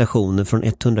 Organisationer från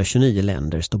 129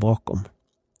 länder står bakom.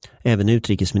 Även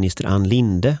utrikesminister Ann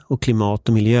Linde och klimat-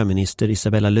 och miljöminister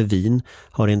Isabella Lövin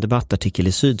har i en debattartikel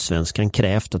i Sydsvenskan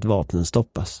krävt att vapnen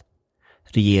stoppas.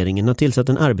 Regeringen har tillsatt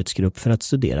en arbetsgrupp för att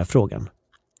studera frågan.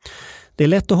 Det är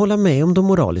lätt att hålla med om de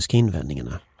moraliska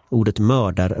invändningarna. Ordet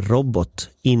mördarrobot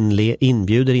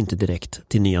inbjuder inte direkt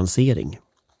till nyansering.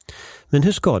 Men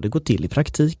hur ska det gå till i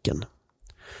praktiken?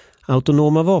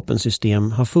 Autonoma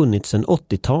vapensystem har funnits sedan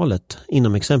 80-talet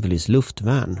inom exempelvis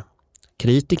luftvärn.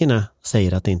 Kritikerna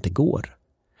säger att det inte går.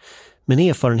 Men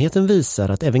erfarenheten visar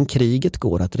att även kriget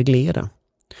går att reglera.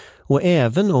 Och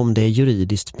även om det är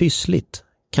juridiskt pyssligt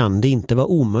kan det inte vara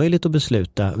omöjligt att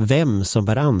besluta vem som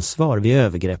bär ansvar vid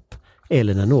övergrepp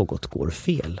eller när något går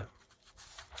fel.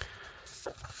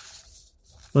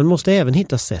 Man måste även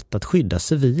hitta sätt att skydda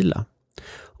civila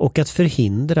och att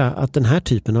förhindra att den här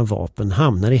typen av vapen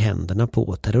hamnar i händerna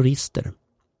på terrorister.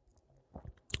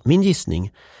 Min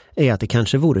gissning är att det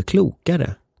kanske vore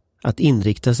klokare att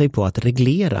inrikta sig på att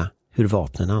reglera hur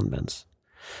vapnen används.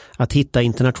 Att hitta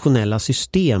internationella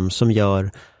system som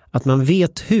gör att man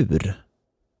vet hur,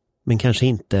 men kanske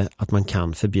inte att man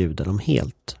kan förbjuda dem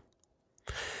helt.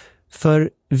 För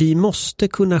vi måste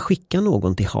kunna skicka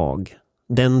någon till Haag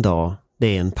den dag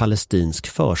det är en palestinsk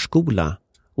förskola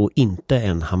och inte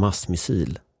en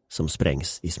Hamas-missil som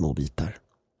sprängs i små bitar.